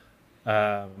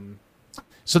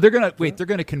 So they're going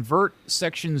to convert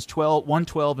sections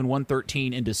 112 and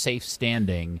 113 into safe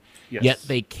standing. Yes. Yet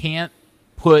they can't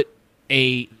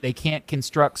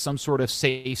construct some sort of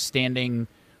safe standing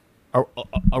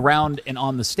around and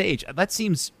on the stage. That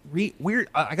seems weird.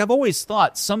 I've always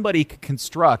thought somebody could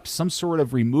construct some sort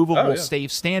of removable safe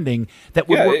standing that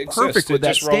would work perfect with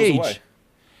that stage.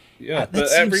 Yeah, but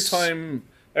every time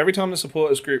the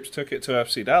supporters groups took it to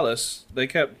FC Dallas, they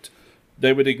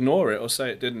would ignore it or say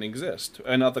it didn't exist,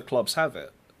 and other clubs have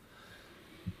it,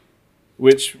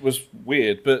 which was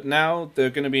weird. But now they're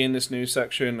going to be in this new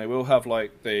section. They will have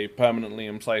the permanently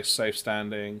in place safe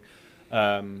standing.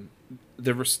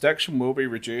 The restriction will be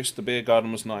reduced. The Beer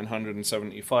Garden was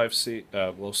 975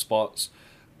 spots,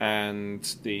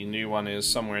 and the new one is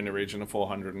somewhere in the region of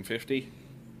 450.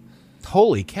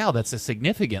 Holy cow, that's a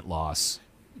significant loss.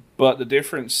 But the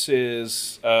difference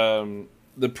is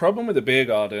the problem with the Beer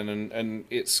Garden and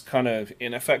its kind of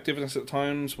ineffectiveness at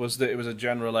times was that it was a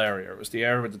general area. It was the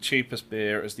area with the cheapest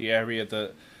beer. It was the area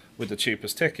with the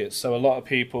cheapest tickets. So a lot of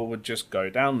people would just go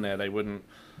down there.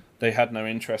 They had no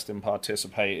interest in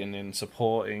participating in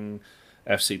supporting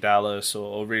FC Dallas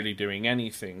or really doing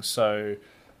anything. So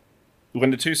when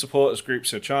the two supporters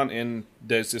groups are chanting,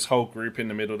 there's this whole group in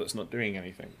the middle that's not doing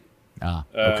anything.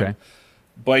 Okay.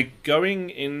 By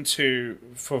going into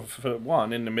for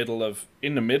one in the middle of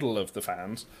the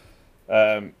fans,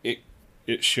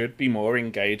 it should be more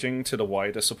engaging to the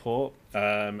wider support,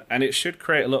 and it should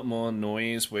create a lot more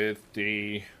noise with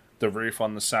the roof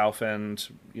on the south end,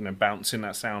 bouncing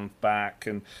that sound back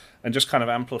and just kind of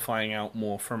amplifying out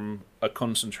more from a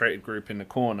concentrated group in the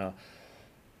corner.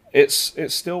 It's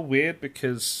still weird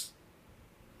because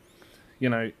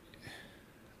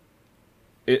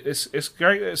It's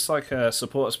great. It's like a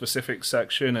supporter specific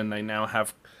section, and they now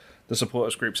have the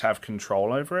supporters groups have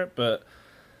control over it. But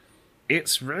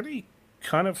it's really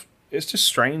it's just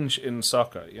strange in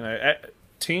soccer.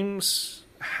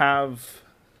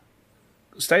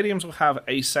 Stadiums will have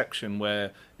a section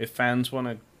where if fans want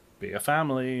to be a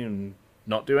family and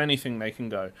not do anything, they can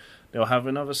go. They'll have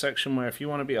another section where if you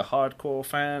want to be a hardcore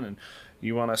fan and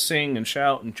you want to sing and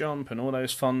shout and jump and all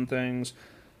those fun things.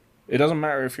 It doesn't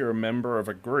matter if you're a member of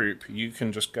a group, you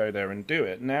can just go there and do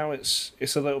it. Now it's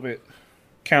a little bit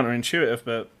counterintuitive,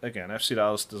 but again, FC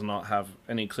Dallas does not have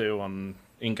any clue on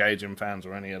engaging fans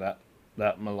or any of that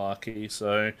malarkey.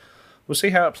 So we'll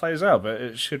see how it plays out, but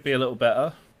it should be a little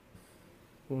better.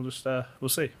 We'll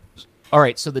see. All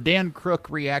right, so the Dan Crook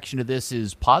reaction to this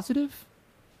is positive?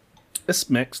 It's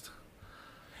mixed.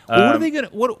 Well, what are they going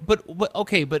to? But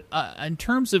okay, but in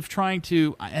terms of trying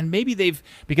to, and maybe they've,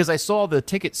 because I saw the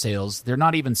ticket sales, they're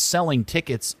not even selling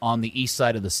tickets on the east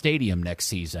side of the stadium next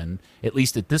season. At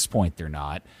least at this point, they're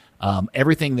not.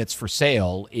 Everything that's for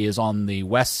sale is on the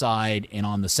west side and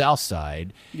on the south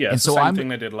side. Yeah, and it's so the same thing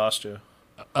they did last year.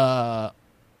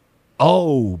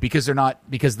 Because they're not,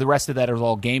 because the rest of that is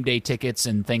all game day tickets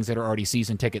and things that are already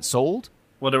season tickets sold.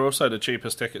 Well, they're also the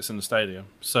cheapest tickets in the stadium,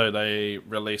 so they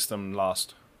released them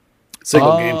last.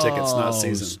 Single game tickets, not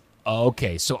season.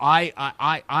 Okay, so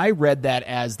I read that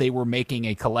as they were making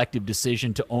a collective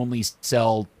decision to only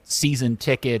sell season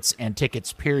tickets and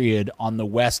tickets period on the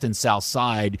west and south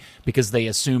side because they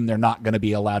assume they're not going to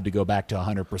be allowed to go back to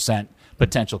 100%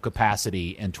 potential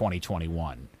capacity in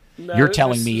 2021. No, You're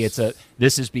telling me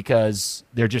this is because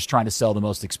they're just trying to sell the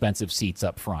most expensive seats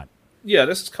up front. Yeah,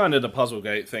 this is kind of the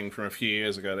Puzzlegate thing from a few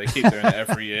years ago. They keep doing it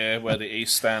every year, where the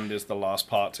East Stand is the last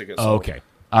part to get sold. Okay.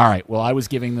 All right. Well, I was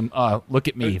giving them. Look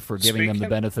at me for giving them the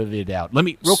benefit of the doubt. Let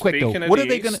me real quick though. What are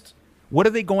they going to? What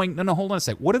are they going? No, hold on a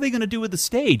sec. What are they going to do with the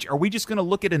stage? Are we just going to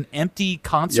look at an empty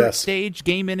concert stage,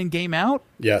 game in and game out?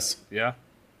 Yes. Yeah.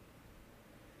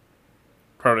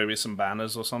 Probably be some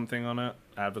banners or something on it,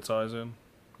 advertising.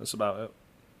 That's about it.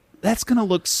 That's going to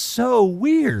look so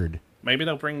weird. Maybe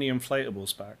they'll bring the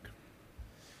inflatables back.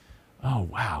 Oh,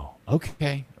 wow.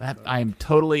 Okay. I'm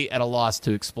totally at a loss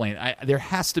to explain. There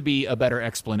has to be a better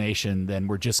explanation than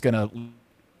we're just going to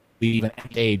leave an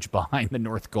stage behind the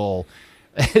North Goal.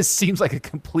 It seems like a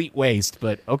complete waste,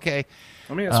 but okay.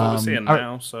 I mean, that's what we're seeing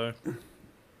now, so...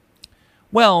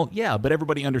 Well, yeah, but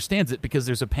everybody understands it because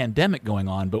there's a pandemic going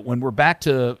on. But when we're back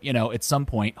to, at some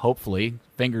point, hopefully,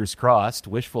 fingers crossed,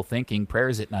 wishful thinking,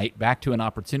 prayers at night, back to an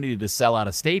opportunity to sell out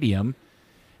a stadium...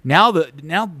 Now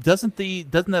doesn't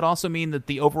that also mean that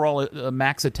the overall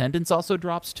max attendance also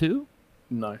drops too?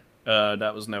 No,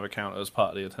 that was never counted as part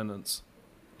of the attendance.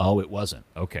 Oh, it wasn't.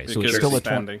 Okay, so it's still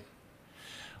expanding.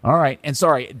 All right, and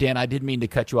sorry, Dan, I didn't mean to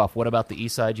cut you off. What about the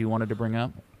East Side you wanted to bring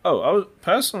up? Oh, I was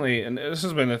personally, and this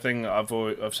has been a thing I've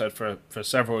said for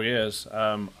several years.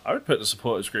 I would put the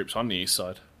supporters groups on the East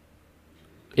Side.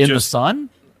 The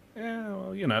sun? Yeah,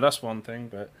 well, that's one thing,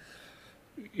 but.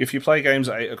 If you play games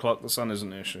at 8 o'clock, the sun is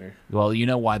an issue. Well, you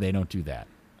know why they don't do that.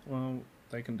 Well,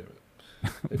 they can do it.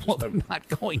 Well, they're not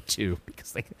going to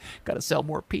because they got to sell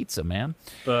more pizza, man.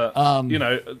 But,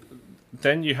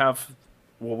 then you have,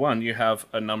 well, one, you have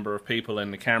a number of people in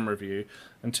the camera view,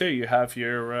 and two, you have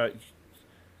your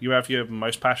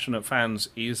most passionate fans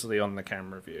easily on the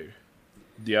camera view.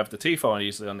 You have the T-File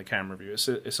easily on the camera view.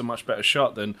 It's a much better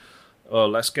shot than... Oh,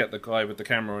 let's get the guy with the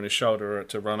camera on his shoulder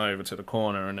to run over to the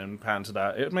corner and then pan to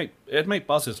that. It'd make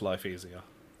Buzz's life easier.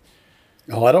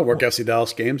 Oh, I don't work FC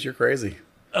Dallas games. You're crazy.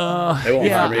 They won't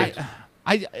hire me.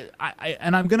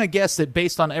 And I'm going to guess that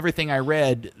based on everything I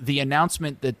read, the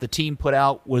announcement that the team put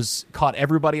out caught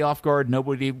everybody off guard.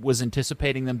 Nobody was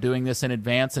anticipating them doing this in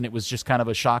advance, and it was just kind of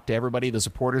a shock to everybody, the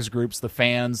supporters groups, the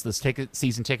fans, the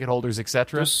season ticket holders,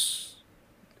 etc.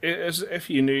 If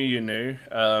you knew, you knew.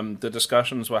 The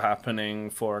discussions were happening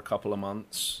for a couple of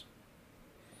months.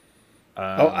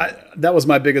 That was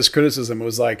my biggest criticism. It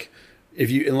was like,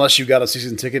 unless you got a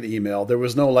season ticket email, there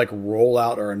was no like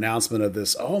rollout or announcement of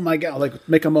this. Oh my God! Like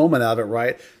make a moment out of it,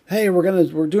 right? Hey,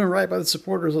 we're doing right by the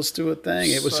supporters. Let's do a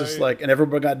thing. It was just like, and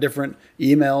everybody got different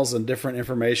emails and different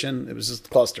information. It was just a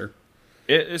cluster.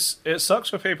 It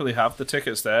sucks for people who have the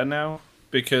tickets there now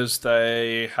because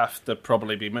they have to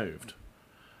probably be moved.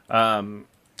 The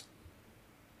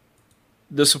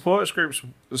supporters groups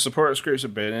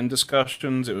have been in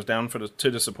discussions. It was down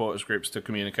to the supporters groups to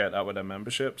communicate that with their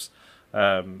memberships.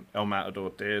 El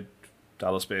Matador did.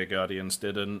 Dallas Beer Guardians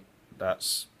didn't.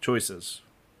 That's choices.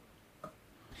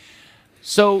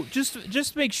 So just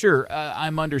to make sure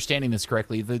I'm understanding this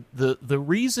correctly, the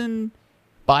reason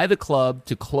by the club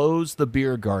to close the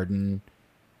beer garden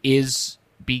is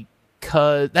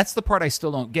because that's the part I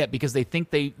still don't get, because they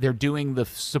think they're doing the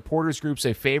supporters groups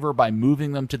a favor by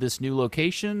moving them to this new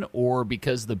location, or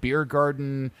because the beer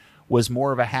garden was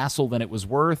more of a hassle than it was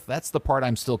worth. That's the part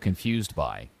I'm still confused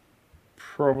by.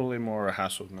 Probably more a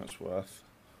hassle than it's worth.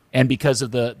 And because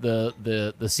of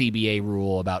the CBA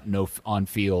rule about no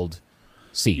on-field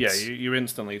seats. Yeah, you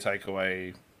instantly take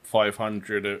away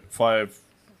 500 of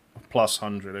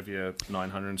your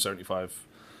 975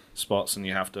 spots, and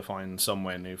you have to find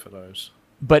somewhere new for those.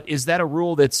 But is that a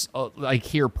rule that's like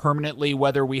here permanently,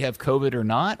 whether we have COVID or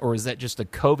not, or is that just a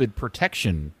COVID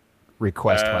protection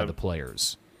request by the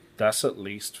players? That's at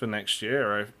least for next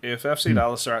year. If FC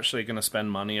Dallas are actually going to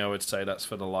spend money, I would say that's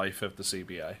for the life of the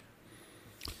CBA.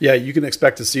 Yeah, you can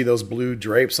expect to see those blue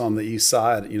drapes on the east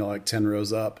side, like 10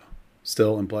 rows up,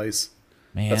 still in place.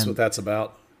 Man, That's what that's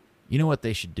about. you know what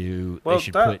they should do? Well, They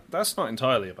should that's not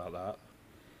entirely about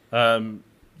that.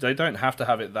 They don't have to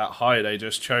have it that high. They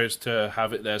just chose to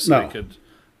have it there so No. they could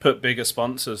put bigger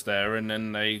sponsors there, and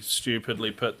then they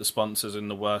stupidly put the sponsors in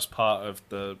the worst part of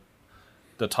the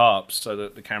tarps so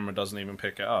that the camera doesn't even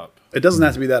pick it up. It doesn't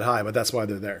have to be that high, but that's why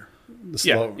they're there. The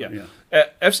slow,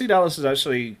 FC Dallas is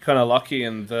actually kind of lucky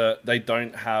in that they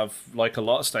don't have, like a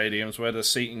lot of stadiums, where the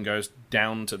seating goes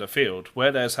down to the field.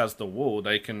 Where theirs has the wall,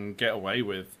 they can get away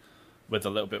with a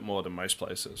little bit more than most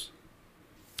places.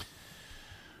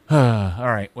 All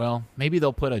right, well, maybe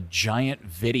they'll put a giant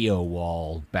video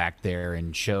wall back there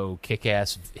and show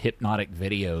kick-ass hypnotic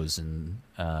videos and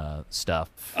stuff.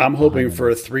 I'm hoping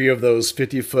for 3 of those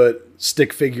 50-foot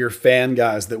stick figure fan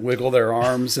guys that wiggle their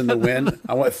arms in the wind.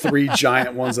 I want 3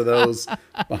 giant ones of those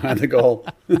behind the goal.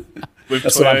 With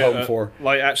That's Toyota, what I'm hoping for.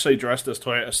 Like actually dressed as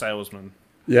Toyota salesmen.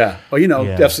 Yeah. Well,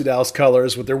 Yeah. FC Dallas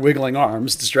colors with their wiggling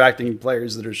arms, distracting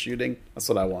players that are shooting. That's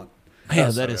what I want.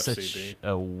 Man, So that is FCB. such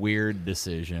a weird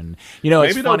decision. You know,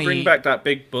 it's Maybe they'll funny. bring back that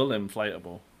big bull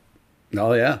inflatable.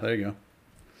 Oh, yeah. There you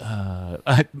go.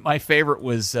 My favorite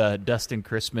was Dustin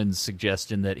Chrisman's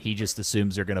suggestion that he just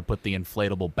assumes they're going to put the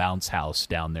inflatable bounce house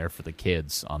down there for the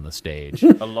kids on the stage.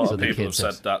 A lot So of the people have kids said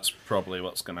have- that's probably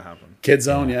what's going to happen. Kid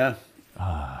Zone, yeah.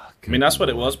 I mean, that's what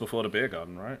it was before the beer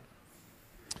garden, right?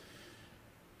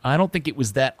 I don't think it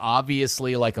was that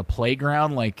obviously like a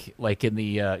playground, like in the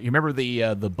you remember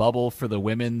the bubble for the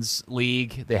women's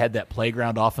league? They had that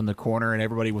playground off in the corner, and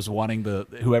everybody was wanting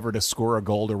whoever to score a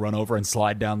goal to run over and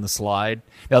slide down the slide.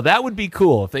 Now that would be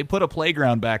cool if they put a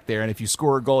playground back there, and if you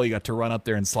score a goal, you got to run up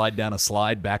there and slide down a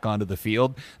slide back onto the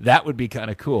field. That would be kind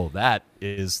of cool.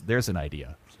 There's an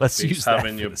idea. Let's use Beats that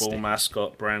having for your the bull state.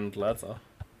 mascot brand leather.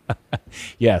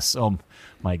 Yes. Oh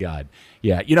my God.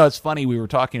 Yeah. You know, it's funny.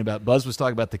 Buzz was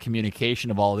talking about the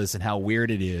communication of all of this and how weird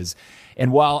it is.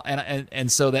 And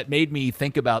so that made me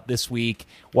think about this week.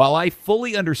 While I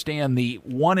fully understand the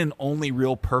one and only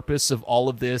real purpose of all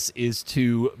of this is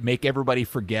to make everybody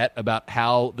forget about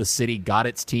how the city got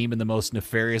its team in the most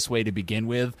nefarious way to begin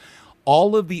with,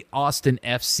 all of the Austin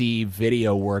FC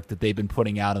video work that they've been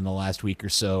putting out in the last week or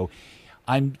so,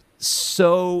 I'm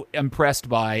so impressed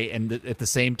by and at the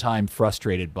same time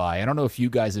frustrated by. I don't know if you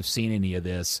guys have seen any of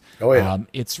this. Oh, yeah.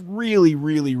 It's really,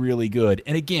 really, really good.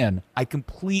 And again, I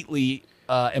completely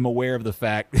am aware of the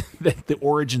fact that the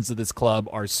origins of this club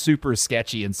are super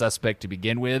sketchy and suspect to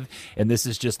begin with, and this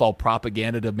is just all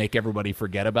propaganda to make everybody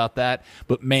forget about that.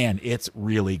 But man, it's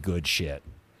really good shit.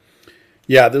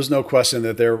 Yeah, there's no question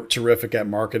that they're terrific at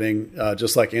marketing,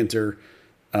 just like Inter.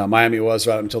 Miami was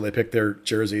right until they picked their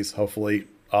jerseys. Hopefully,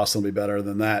 Austin will be better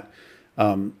than that.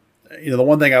 The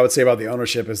one thing I would say about the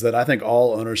ownership is that I think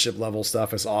all ownership level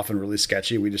stuff is often really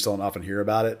sketchy. We just don't often hear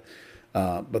about it.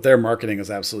 But their marketing is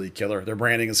absolutely killer. Their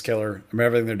branding is killer. I mean,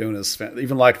 everything they're doing is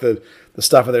even like the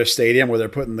stuff at their stadium where they're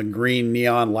putting the green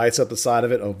neon lights up the side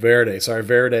of it. Oh,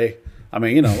 Verde. I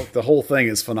mean, the whole thing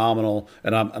is phenomenal,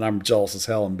 and I'm jealous as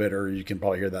hell and bitter. You can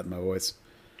probably hear that in my voice.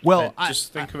 Well,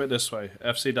 Just think of it this way: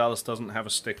 FC Dallas doesn't have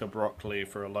a stick of broccoli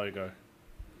for a logo.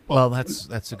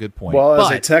 that's a good point. Well, as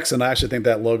a But- Texan, I actually think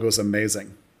that logo is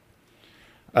amazing.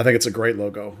 I think it's a great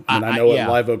logo. And I know yeah.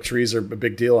 live oak trees are a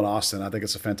big deal in Austin. I think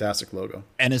it's a fantastic logo.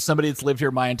 And as somebody that's lived here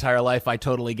my entire life, I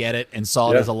totally get it and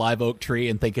saw it Yeah. as a live oak tree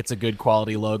and think it's a good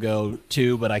quality logo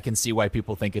too. But I can see why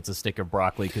people think it's a stick of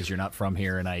broccoli because you're not from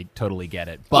here, and I totally get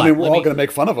it. But I mean, we're all going to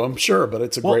make fun of them, sure, but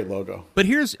it's a great logo.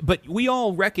 But we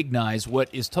all recognize what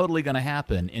is totally going to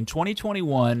happen in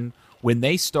 2021 when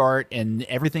they start and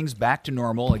everything's back to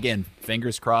normal. Again,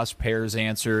 fingers crossed, prayers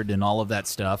answered, and all of that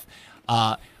stuff.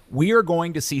 We are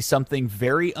going to see something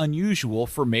very unusual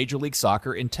for Major League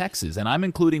Soccer in Texas. And I'm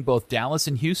including both Dallas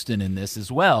and Houston in this as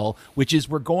well, which is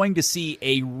we're going to see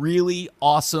a really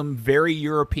awesome, very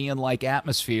European-like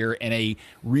atmosphere and a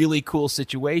really cool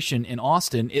situation in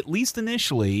Austin, at least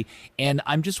initially. And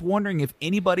I'm just wondering if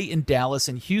anybody in Dallas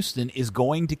and Houston is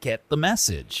going to get the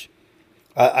message.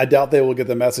 I doubt they will get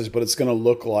the message, but it's going to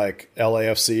look like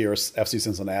LAFC or FC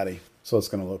Cincinnati. So it's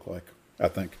going to look like, I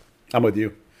think. I'm with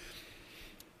you.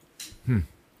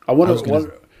 I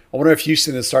wonder if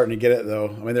Houston is starting to get it, though.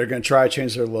 I mean, they're going to try to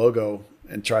change their logo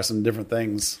and try some different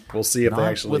things. We'll see if they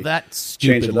actually with that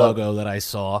change stupid it logo that I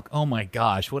saw. Oh my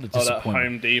gosh, what a Oh, that disappointment!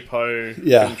 Home Depot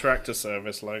Yeah. contractor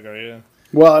service logo, yeah.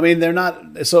 Well, I mean, they're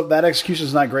not. So that execution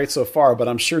is not great so far, but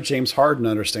I'm sure James Harden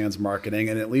understands marketing,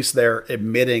 and at least they're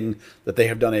admitting that they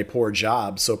have done a poor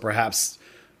job. So perhaps,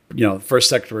 first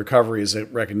sector recovery is a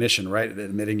recognition, right?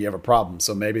 Admitting you have a problem.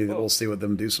 So maybe we'll see with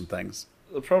them do some things.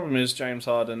 The problem is James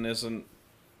Harden doesn't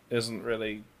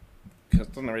really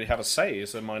have a say.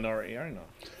 He's a minority owner.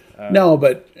 No,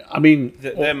 but I mean,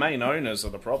 Their main owners are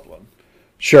the problem.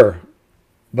 sure.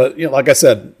 But like I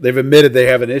said, they've admitted they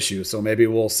have an issue, so maybe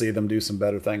we'll see them do some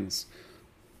better things.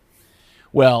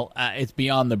 Well, it's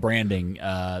beyond the branding.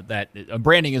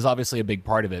 Branding is obviously a big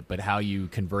part of it, but how you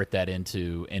convert that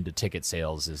into ticket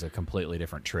sales is a completely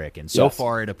different trick. And so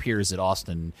far, it appears that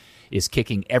Austin is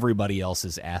kicking everybody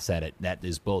else's ass at it. That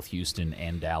is both Houston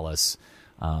and Dallas,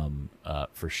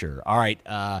 for sure. All right,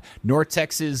 North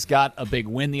Texas got a big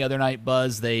win the other night.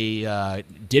 Buzz, they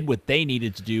did what they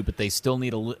needed to do, but they still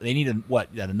need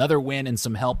another win and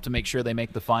some help to make sure they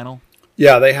make the final.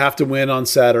 Yeah, they have to win on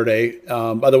Saturday.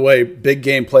 By the way, big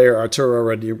game player Arturo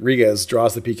Rodriguez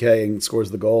draws the PK and scores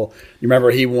the goal. You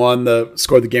remember he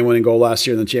scored the game-winning goal last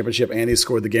year in the championship, and he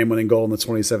scored the game-winning goal in the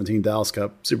 2017 Dallas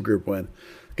Cup Supergroup win.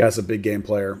 Guy's a big game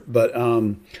player. But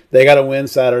they got to win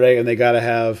Saturday, and they got to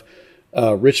have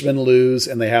Richmond lose,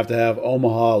 and they have to have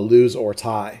Omaha lose or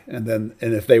tie. And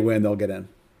if they win, they'll get in.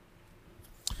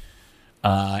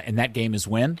 And that game is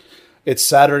when? It's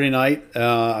Saturday night.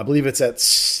 I believe it's at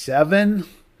 7.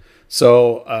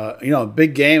 So,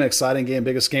 big game, exciting game,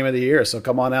 biggest game of the year. So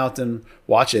come on out and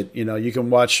watch it. You can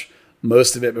watch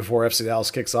most of it before FC Dallas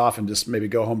kicks off and just maybe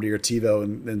go home to your TiVo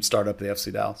and then start up the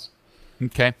FC Dallas.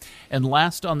 Okay. And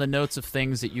last on the notes of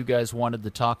things that you guys wanted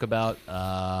to talk about,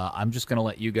 I'm just going to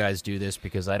let you guys do this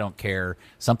because I don't care.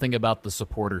 Something about the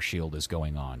Supporter Shield is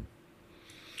going on.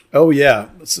 Oh, yeah.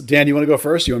 So, Dan, you want to go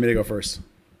first? Or you want me to go first?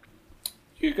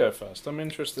 You go first. I'm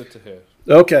interested to hear.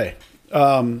 Okay.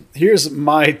 Here's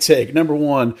my take. Number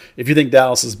one, if you think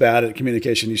Dallas is bad at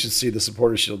communication, you should see the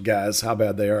Supporter Shield guys, how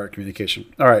bad they are at communication.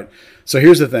 All right. So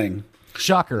here's the thing.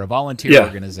 Shocker, a volunteer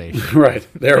organization. Right.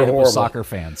 They're horrible. Soccer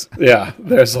fans. Yeah,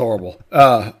 they're horrible.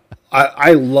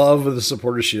 I love the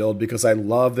Supporter Shield because I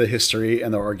love the history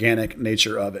and the organic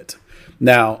nature of it.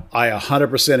 Now, I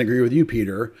 100% agree with you,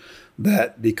 Peter,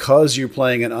 that because you're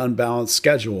playing an unbalanced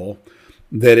schedule,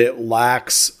 that it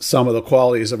lacks some of the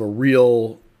qualities of a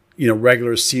real,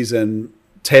 regular season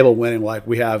table winning like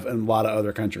we have in a lot of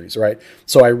other countries, right?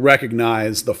 So I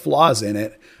recognize the flaws in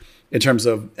it in terms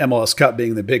of MLS Cup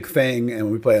being the big thing and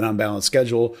when we play an unbalanced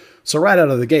schedule. So right out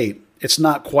of the gate, it's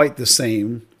not quite the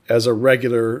same as a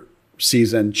regular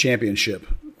season championship.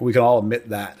 We can all admit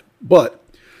that. But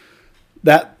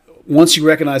that once you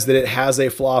recognize that it has a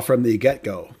flaw from the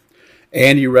get-go,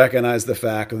 and you recognize the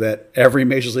fact that every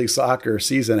Major League Soccer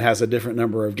season has a different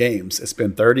number of games. It's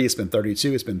been 30, it's been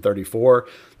 32, it's been 34.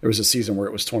 There was a season where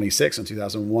it was 26 in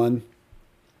 2001.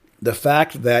 The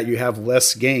fact that you have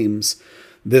less games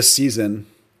this season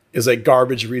is a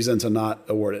garbage reason to not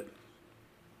award it.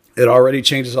 It already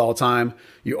changes all the time.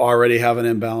 You already have an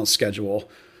imbalanced schedule.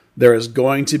 There is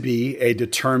going to be a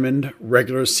determined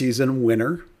regular season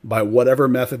winner by whatever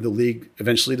method the league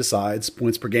eventually decides.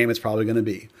 Points per game it's probably going to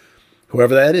be.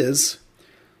 Whoever that is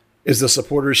the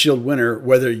Supporters Shield winner,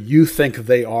 whether you think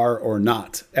they are or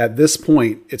not. At this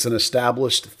point, it's an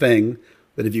established thing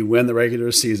that if you win the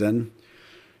regular season,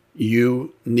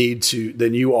 then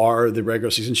you are the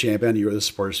regular season champion, you're the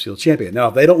Supporters Shield champion. Now,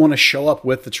 if they don't want to show up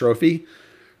with the trophy,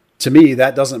 to me,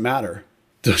 that doesn't matter.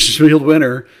 The Shield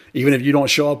winner, even if you don't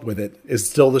show up with it, is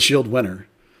still the Shield winner,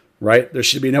 right? There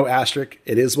should be no asterisk.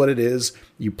 It is what it is.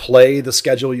 You play the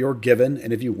schedule you're given,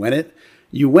 and if you win it,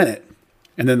 you win it.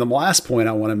 And then the last point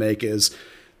I want to make is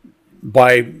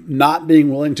by not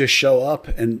being willing to show up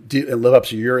and live up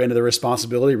to your end of the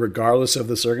responsibility, regardless of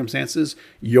the circumstances,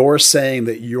 you're saying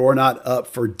that you're not up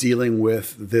for dealing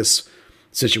with this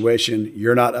situation.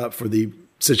 You're not up for the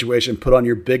situation. Put on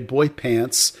your big boy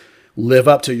pants, live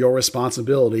up to your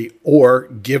responsibility, or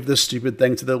give this stupid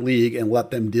thing to the league and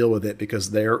let them deal with it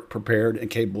because they're prepared and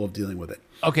capable of dealing with it.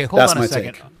 Okay, hold on a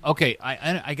second. Take. Okay,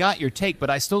 I got your take, but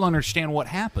I still don't understand what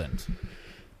happened.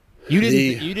 You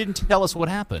didn't tell us what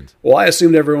happened. Well, I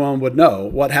assumed everyone would know.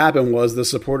 What happened was the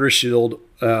Supporters Shield,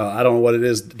 I don't know what it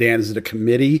is, Dan, is it a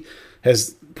committee,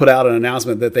 has put out an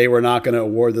announcement that they were not going to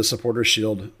award the Supporters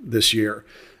Shield this year.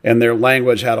 And their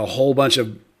language had a whole bunch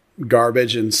of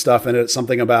garbage and stuff in it,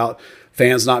 something about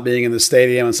fans not being in the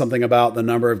stadium and something about the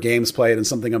number of games played and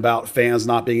something about fans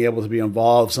not being able to be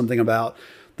involved, something about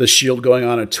the Shield going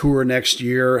on a tour next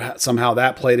year. Somehow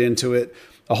that played into it.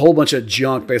 A whole bunch of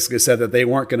junk basically said that they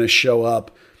weren't going to show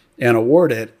up and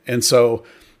award it. And so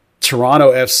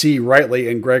Toronto FC rightly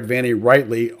and Greg Vanney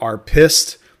rightly are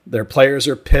pissed. Their players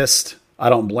are pissed. I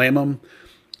don't blame them.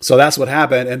 So that's what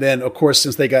happened. And then, of course,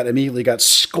 since they immediately got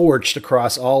scorched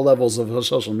across all levels of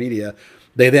social media,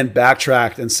 they then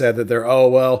backtracked and said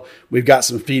that we've got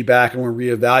some feedback and we're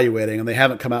reevaluating. And they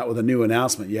haven't come out with a new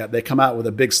announcement yet. They come out with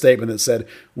a big statement that said,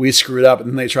 we screwed up. And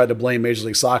then they tried to blame Major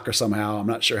League Soccer somehow. I'm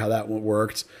not sure how that one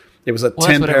worked. It was a Well, that's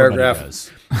 10 what everybody paragraph.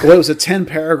 does. Well, it was a 10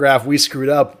 paragraph. We screwed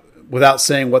up without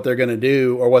saying what they're going to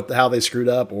do or how they screwed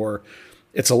up, or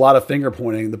it's a lot of finger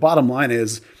pointing. The bottom line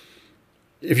is,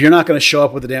 if you're not going to show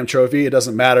up with the damn trophy, it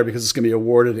doesn't matter because it's going to be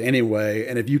awarded anyway.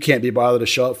 And if you can't be bothered to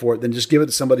show up for it, then just give it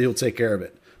to somebody who'll take care of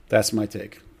it. That's my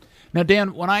take. Now,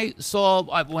 Dan, when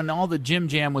all the Jim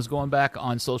Jam was going back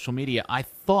on social media, I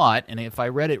thought, and if I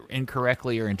read it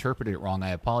incorrectly or interpreted it wrong,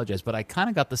 I apologize, but I kind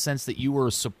of got the sense that you were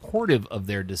supportive of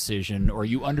their decision, or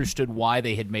you understood why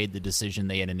they had made the decision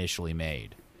they had initially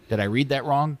made. Did I read that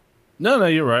wrong? No,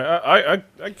 you're right.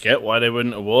 I get why they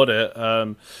wouldn't award it.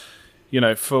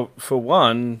 For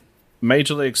one,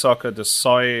 Major League Soccer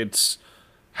decides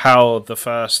how the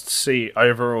first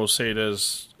overall seed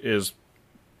is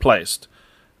placed.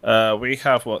 We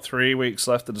have, 3 weeks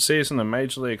left of the season, and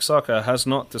Major League Soccer has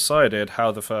not decided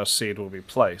how the first seed will be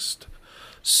placed.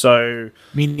 So,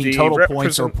 meaning total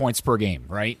points or points per game,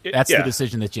 right? That's the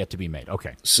decision that's yet to be made.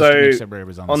 Okay. So,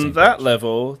 on that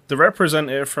level, the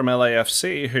representative from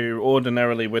LAFC, who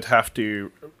ordinarily would have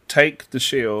to take the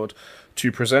shield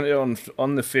to present it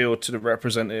on the field to the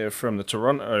representative from the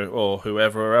Toronto or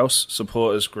whoever else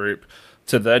supporters group,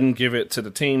 to then give it to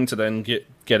the team, to then get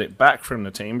it back from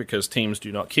the team, because teams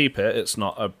do not keep it. It's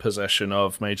not a possession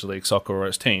of Major League Soccer or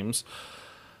its teams.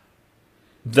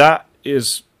 That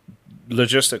is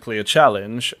logistically a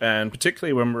challenge, and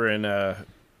particularly when we're in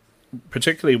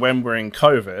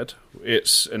COVID,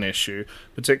 it's an issue.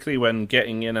 Particularly when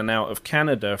getting in and out of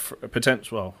Canada,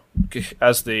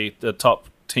 as the top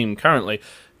team currently,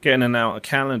 getting in and out of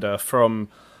Canada from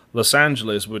Los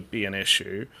Angeles would be an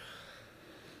issue.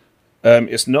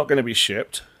 It's not going to be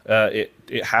shipped.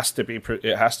 It has to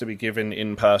be given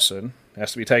in person. It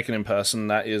has to be taken in person.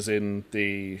 That is in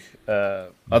the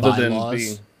other bylaws? Than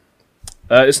being.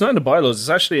 It's not in the bylaws. It's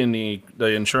actually in the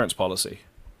insurance policy.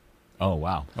 Oh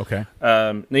wow. Okay.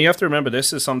 Now you have to remember,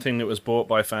 this is something that was bought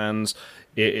by fans.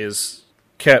 It is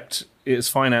kept. It is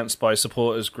financed by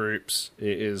supporters groups.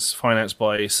 It is financed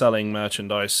by selling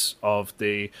merchandise of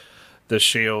the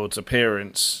Shield's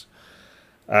appearance.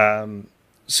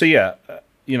 So yeah,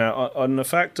 on the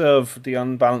fact of the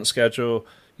unbalanced schedule,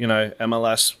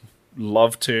 MLS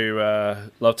love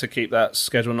to keep that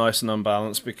schedule nice and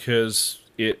unbalanced because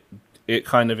it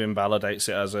kind of invalidates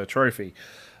it as a trophy.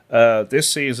 This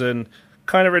season,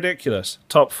 kind of ridiculous.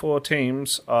 Top 4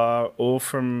 teams are all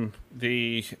from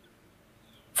the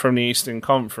Eastern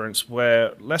Conference,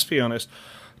 where, let's be honest,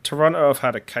 Toronto have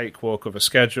had a cakewalk of a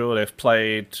schedule. They've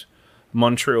played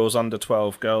Montreal's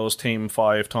under-12 girls team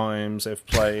 5 times. They've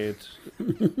played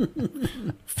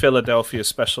Philadelphia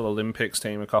Special Olympics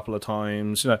team a couple of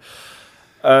times.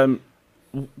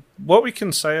 What we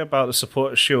can say about the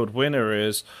Supporters' Shield winner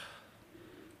is,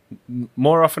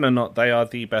 more often than not, they are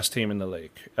the best team in the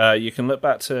league. You can look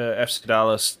back to FC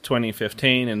Dallas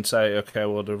 2015 and say, okay,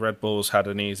 well, the Red Bulls had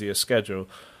an easier schedule.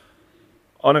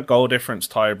 On a goal difference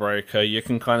tiebreaker, you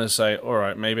can kind of say, all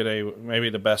right, maybe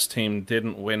the best team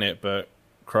didn't win it, but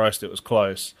Christ, it was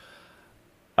close.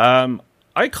 I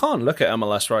can't look at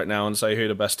MLS right now and say who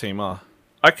the best team are.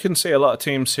 I can see a lot of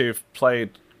teams who've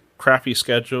played crappy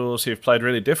schedules, who've played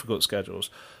really difficult schedules.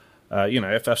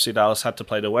 If FC Dallas had to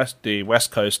play the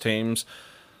West Coast teams,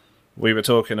 we were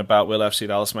talking about, will FC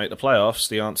Dallas make the playoffs?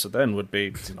 The answer then would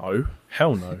be no,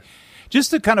 hell no.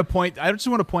 Just to kind of I just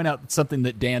want to point out something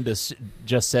that Dan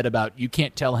just said about you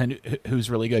can't tell who's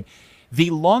really good. The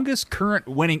longest current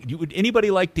winning, would anybody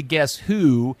like to guess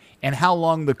who and how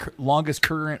long the longest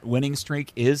current winning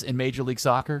streak is in Major League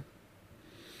Soccer?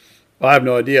 Well, I have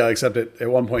no idea, except at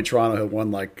one point Toronto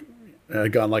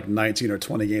had gone like 19 or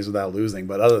 20 games without losing.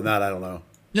 But other than that, I don't know.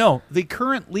 No, the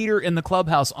current leader in the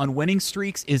clubhouse on winning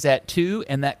streaks is at 2,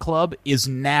 and that club is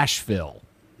Nashville.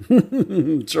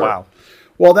 Sure. Wow.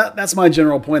 Well, that's my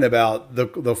general point about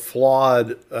the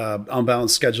flawed,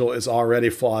 unbalanced schedule is already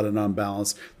flawed and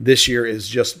unbalanced. This year is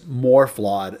just more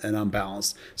flawed and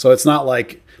unbalanced. So it's not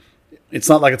like it's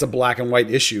a black and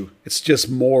white issue. It's just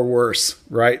more worse,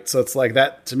 right? So it's like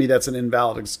that. To me, that's an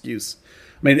invalid excuse.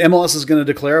 I mean, MLS is going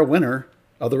to declare a winner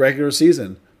of the regular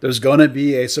season. There's going to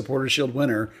be a Supporters' Shield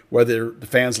winner, whether the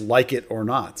fans like it or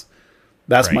not.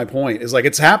 That's right. My point. Is like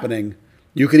it's happening.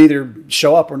 You can either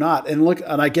show up or not. And look,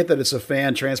 and I get that it's a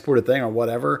fan transported thing or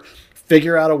whatever.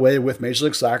 Figure out a way with Major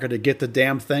League Soccer to get the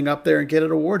damn thing up there and get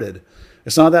it awarded.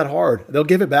 It's not that hard. They'll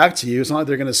give it back to you. It's not like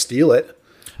they're going to steal it.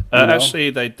 Actually,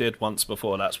 they did once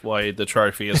before. That's why the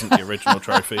trophy isn't the original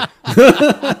trophy.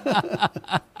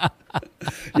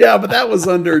 Yeah, but that was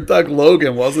under Doug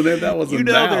Logan, wasn't it? That wasn't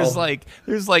now.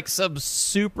 There's like some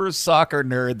super soccer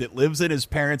nerd that lives in his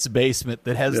parents' basement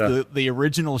that has the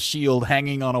original shield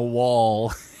hanging on a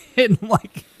wall in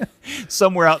like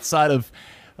somewhere outside of,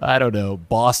 I don't know,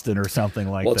 Boston or something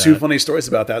like that. Well, two funny stories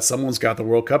about that. Someone's got the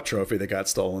World Cup trophy that got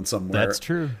stolen somewhere. That's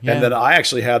true. Yeah. And then I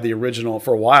actually had the original,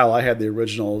 for a while, I had the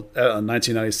original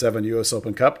 1997 U.S.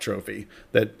 Open Cup trophy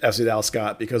that FC Dallas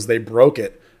got because they broke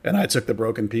it, and I took the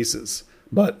broken pieces.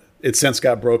 But it since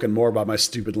got broken more by my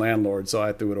stupid landlord, so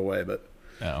I threw it away. But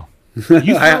oh. You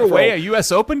threw away a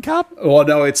U.S. Open Cup? Well,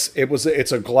 no, it's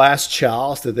a glass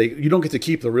chalice that you don't get to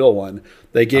keep the real one.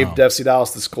 They gave FC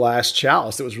Dallas this glass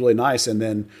chalice. It was really nice, and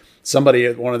then somebody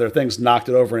at one of their things knocked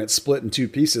it over and it split in two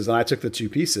pieces. And I took the two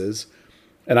pieces,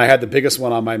 and I had the biggest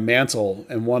one on my mantle.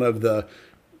 And one of the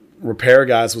repair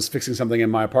guys was fixing something in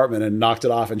my apartment and knocked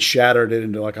it off and shattered it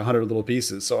into like 100 little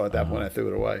pieces. So at that point, I threw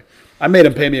it away. I made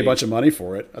him pay me a bunch of money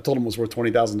for it. I told him it was worth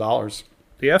 $20,000.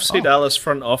 The FC Dallas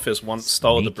front office once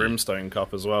stole the Brimstone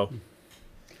Cup as well.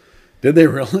 Did they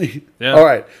really? Yeah. All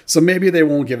right. So maybe they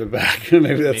won't give it back.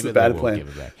 maybe that's a bad plan. Give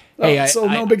it back. Hey,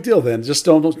 no big deal then. Just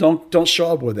don't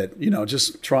show up with it.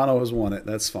 Just Toronto has won it.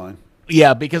 That's fine.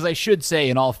 Yeah, because I should say,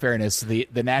 in all fairness, the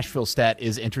Nashville stat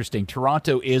is interesting.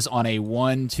 Toronto is on a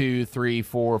 9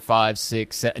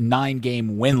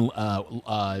 game win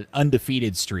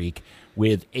undefeated streak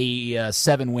with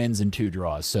 7 wins and 2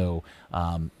 draws. So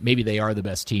maybe they are the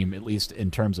best team, at least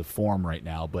in terms of form right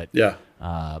now. But yeah,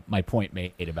 my point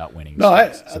made about winning. No, I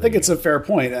think it's a fair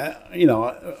point.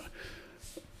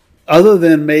 Other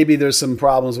than maybe there's some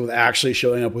problems with actually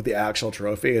showing up with the actual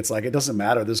trophy, it's like it doesn't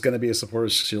matter. There's going to be a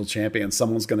Supporters Shield champion.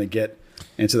 Someone's going to get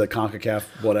into the CONCACAF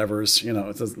whatevers.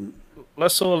 It doesn't.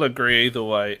 Let's all agree either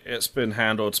way, it's been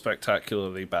handled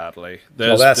spectacularly badly.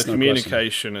 The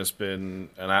communication has been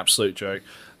an absolute joke.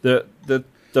 The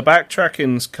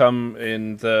backtrackings come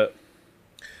in that,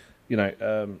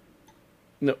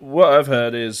 what I've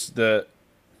heard is that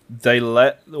they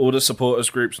let all the supporters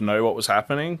groups know what was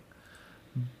happening,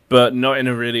 but not in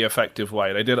a really effective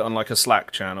way. They did it on like a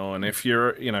Slack channel, and if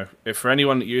for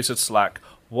anyone that uses Slack,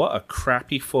 what a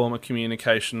crappy form of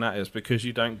communication that is, because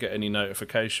you don't get any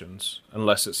notifications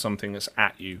unless it's something that's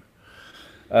at you.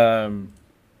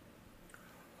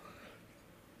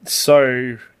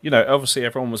 So, obviously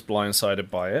everyone was blindsided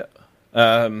by it,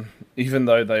 even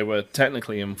though they were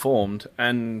technically informed.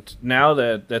 And now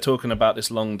they're talking about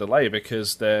this long delay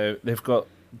because they've got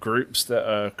groups that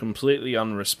are completely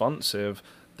unresponsive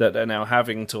that they're now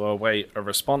having to await a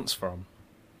response from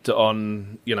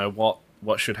on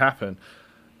what should happen.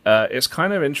 It's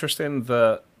kind of interesting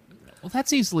that... Well,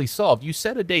 that's easily solved. You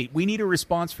set a date. We need a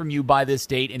response from you by this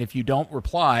date, and if you don't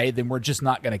reply, then we're just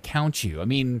not going to count you. I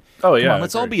mean, come on,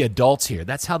 let's all be adults here.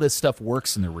 That's how this stuff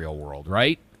works in the real world,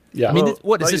 right? Yeah. I mean, is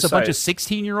this a bunch of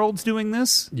 16-year-olds doing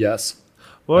this? Yes.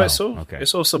 Well, it's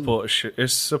all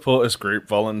supporters group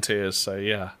volunteers, so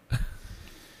yeah.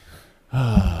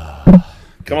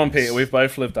 Come on, Peter, we've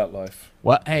both lived that life.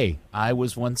 Well, hey, I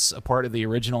was once a part of the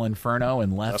original Inferno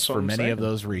and left for many of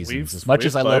those reasons. As much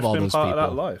as I love all those people. Of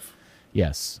that life.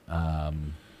 Yes. All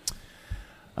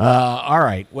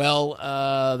right.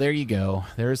 Well, there you go.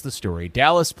 There's the story.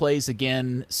 Dallas plays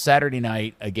again Saturday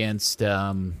night against,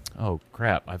 oh,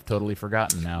 crap. I've totally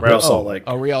forgotten now. Real Salt Lake.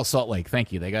 Oh, Real Salt Lake.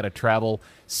 Thank you. They got to travel,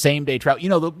 same-day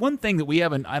travel. The one thing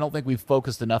that I don't think we've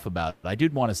focused enough about, I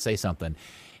did want to say something.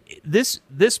 This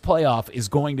playoff is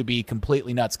going to be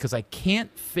completely nuts because I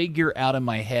can't figure out in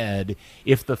my head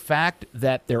if the fact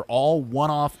that they're all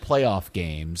one-off playoff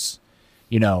games,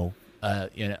 you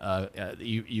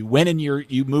win and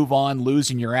you move on, lose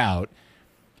and you're out,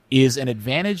 is an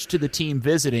advantage to the team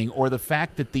visiting, or the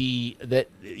fact that the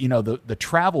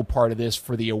travel part of this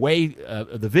for the away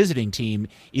the visiting team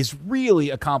is really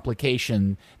a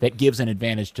complication that gives an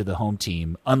advantage to the home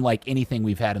team, unlike anything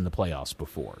we've had in the playoffs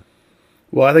before.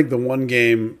 Well, I think the one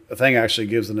game thing actually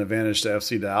gives an advantage to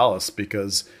FC Dallas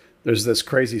because there's this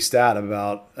crazy stat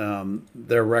about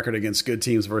their record against good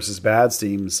teams versus bad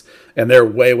teams, and they're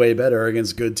way, way better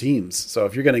against good teams. So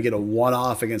if you're going to get a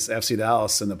one-off against FC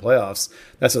Dallas in the playoffs,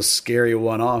 that's a scary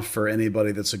one-off for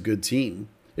anybody that's a good team,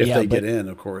 if they get in,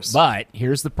 of course. But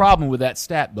here's the problem with that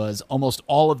stat, Buzz. Almost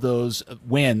all of those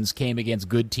wins came against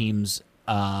good teams,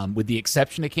 with the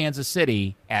exception of Kansas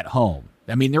City, at home.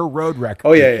 I mean, their road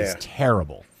record is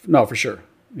terrible. No, for sure.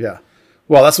 Yeah.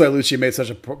 Well, that's why Lucci made such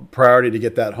a priority to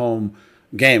get that home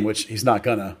game, which he's not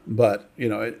gonna. But,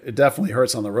 it definitely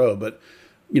hurts on the road. But,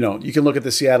 you can look at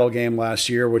the Seattle game last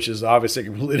year, which is obviously a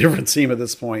completely different team at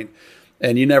this point.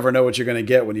 And you never know what you're going to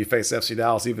get when you face FC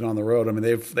Dallas, even on the road. I mean,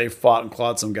 they've fought and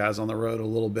clawed some guys on the road a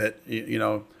little bit.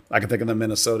 I can think of the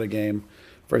Minnesota game,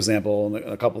 for example, and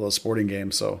a couple of those sporting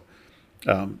games. So,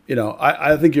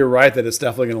 I think you're right that it's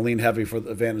definitely going to lean heavy for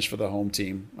the advantage for the home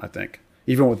team, I think.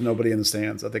 Even with nobody in the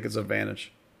stands, I think it's an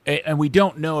advantage. And we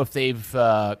don't know if they've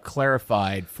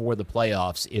clarified for the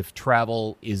playoffs if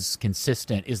travel is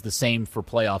consistent, is the same for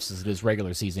playoffs as it is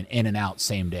regular season, in and out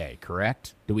same day,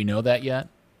 correct? Do we know that yet?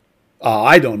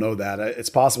 I don't know that. It's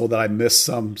possible that I missed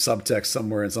some subtext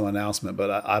somewhere in some announcement,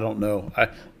 but I don't know.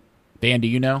 Dan, do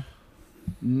you know?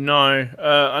 No.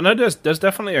 I know there's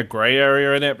definitely a gray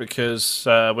area in it because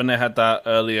when they had that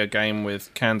earlier game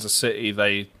with Kansas City,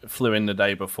 they flew in the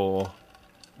day before.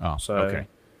 Oh, so, okay.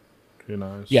 Who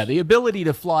knows? Yeah, the ability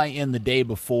to fly in the day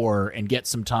before and get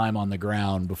some time on the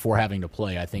ground before having to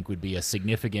play, I think, would be a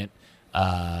significant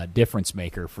difference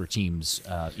maker for teams,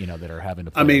 that are having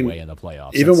to play away in the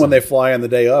playoffs. Even when they fly in the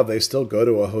day of, they still go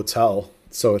to a hotel.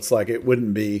 So it's like it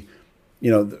wouldn't be,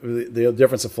 the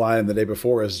difference of flying the day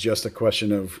before is just a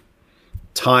question of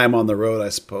time on the road, I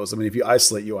suppose. I mean, if you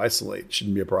isolate, It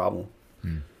shouldn't be a problem.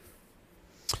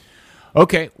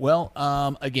 Okay, well,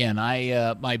 again,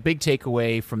 my big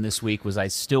takeaway from this week was I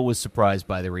still was surprised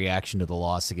by the reaction to the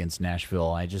loss against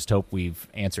Nashville. I just hope we've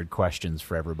answered questions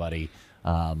for everybody.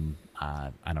 I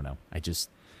don't know.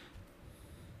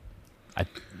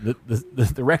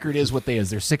 The record is what they is.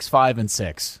 They're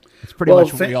 6-5-6. It's pretty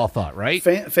much what we all thought, right?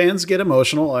 Fans get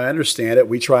emotional. I understand it.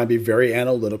 We try and be very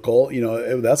analytical.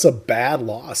 That's a bad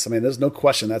loss. I mean, there's no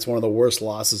question that's one of the worst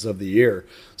losses of the year.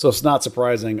 So it's not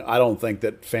surprising. I don't think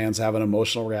that fans have an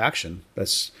emotional reaction.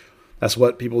 That's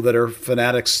what people that are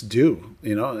fanatics do.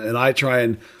 And I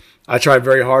try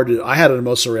very hard to. I had an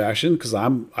emotional reaction because I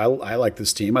like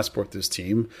this team. I support this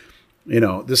team.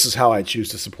 This is how I choose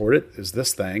to support it. Is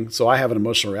this thing? So I have an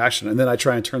emotional reaction, and then I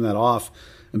try and turn that off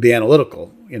and be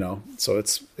analytical. So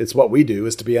it's what we do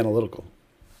is to be analytical.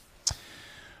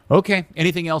 Okay.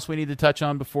 Anything else we need to touch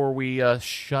on before we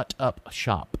shut up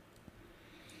shop?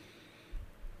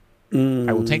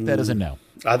 I will take that as a no.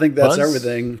 I think that's Buzz?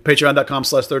 everything.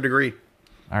 Patreon.com/Third Degree.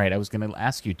 All right, I was going to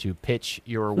ask you to pitch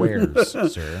your wares,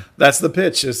 sir. That's the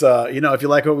pitch. Is if you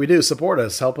like what we do, support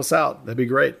us, help us out. That'd be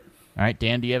great. All right,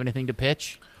 Dan, do you have anything to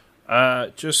pitch?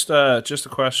 Just a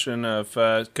question of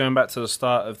going back to the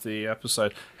start of the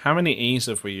episode. How many E's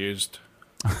have we used?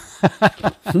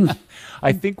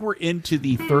 I think we're into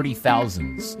the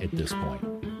 30,000s at this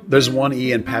point. There's one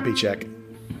E in Pappy Check.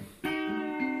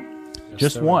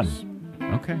 Just one.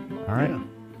 Okay. All right. Yeah.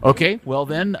 Okay. Well,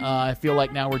 then I feel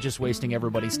like now we're just wasting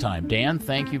everybody's time. Dan,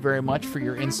 thank you very much for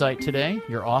your insight today.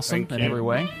 You're awesome in every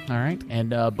way. All right.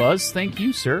 And Buzz, thank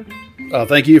you, sir.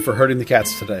 Thank you for hurting the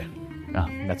cats today.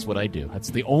 That's what I do. That's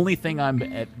the only thing I'm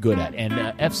good at. And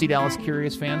FC Dallas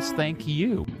Curious fans, thank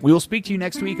you. We will speak to you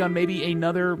next week on maybe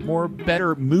another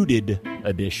better mooded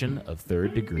edition of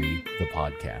Third Degree, the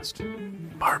podcast.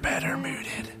 More better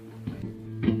mooded.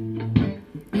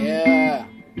 Yeah.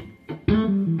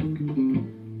 Woo.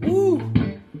 Ooh.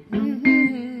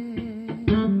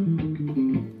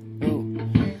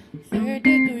 Third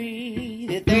Degree,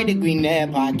 the Third Degree Net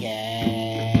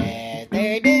Podcast.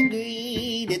 Third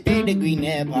Degree, the Third Degree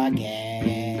Net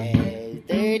Podcast.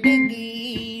 Third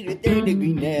Degree, the Third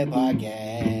Degree Net Podcast.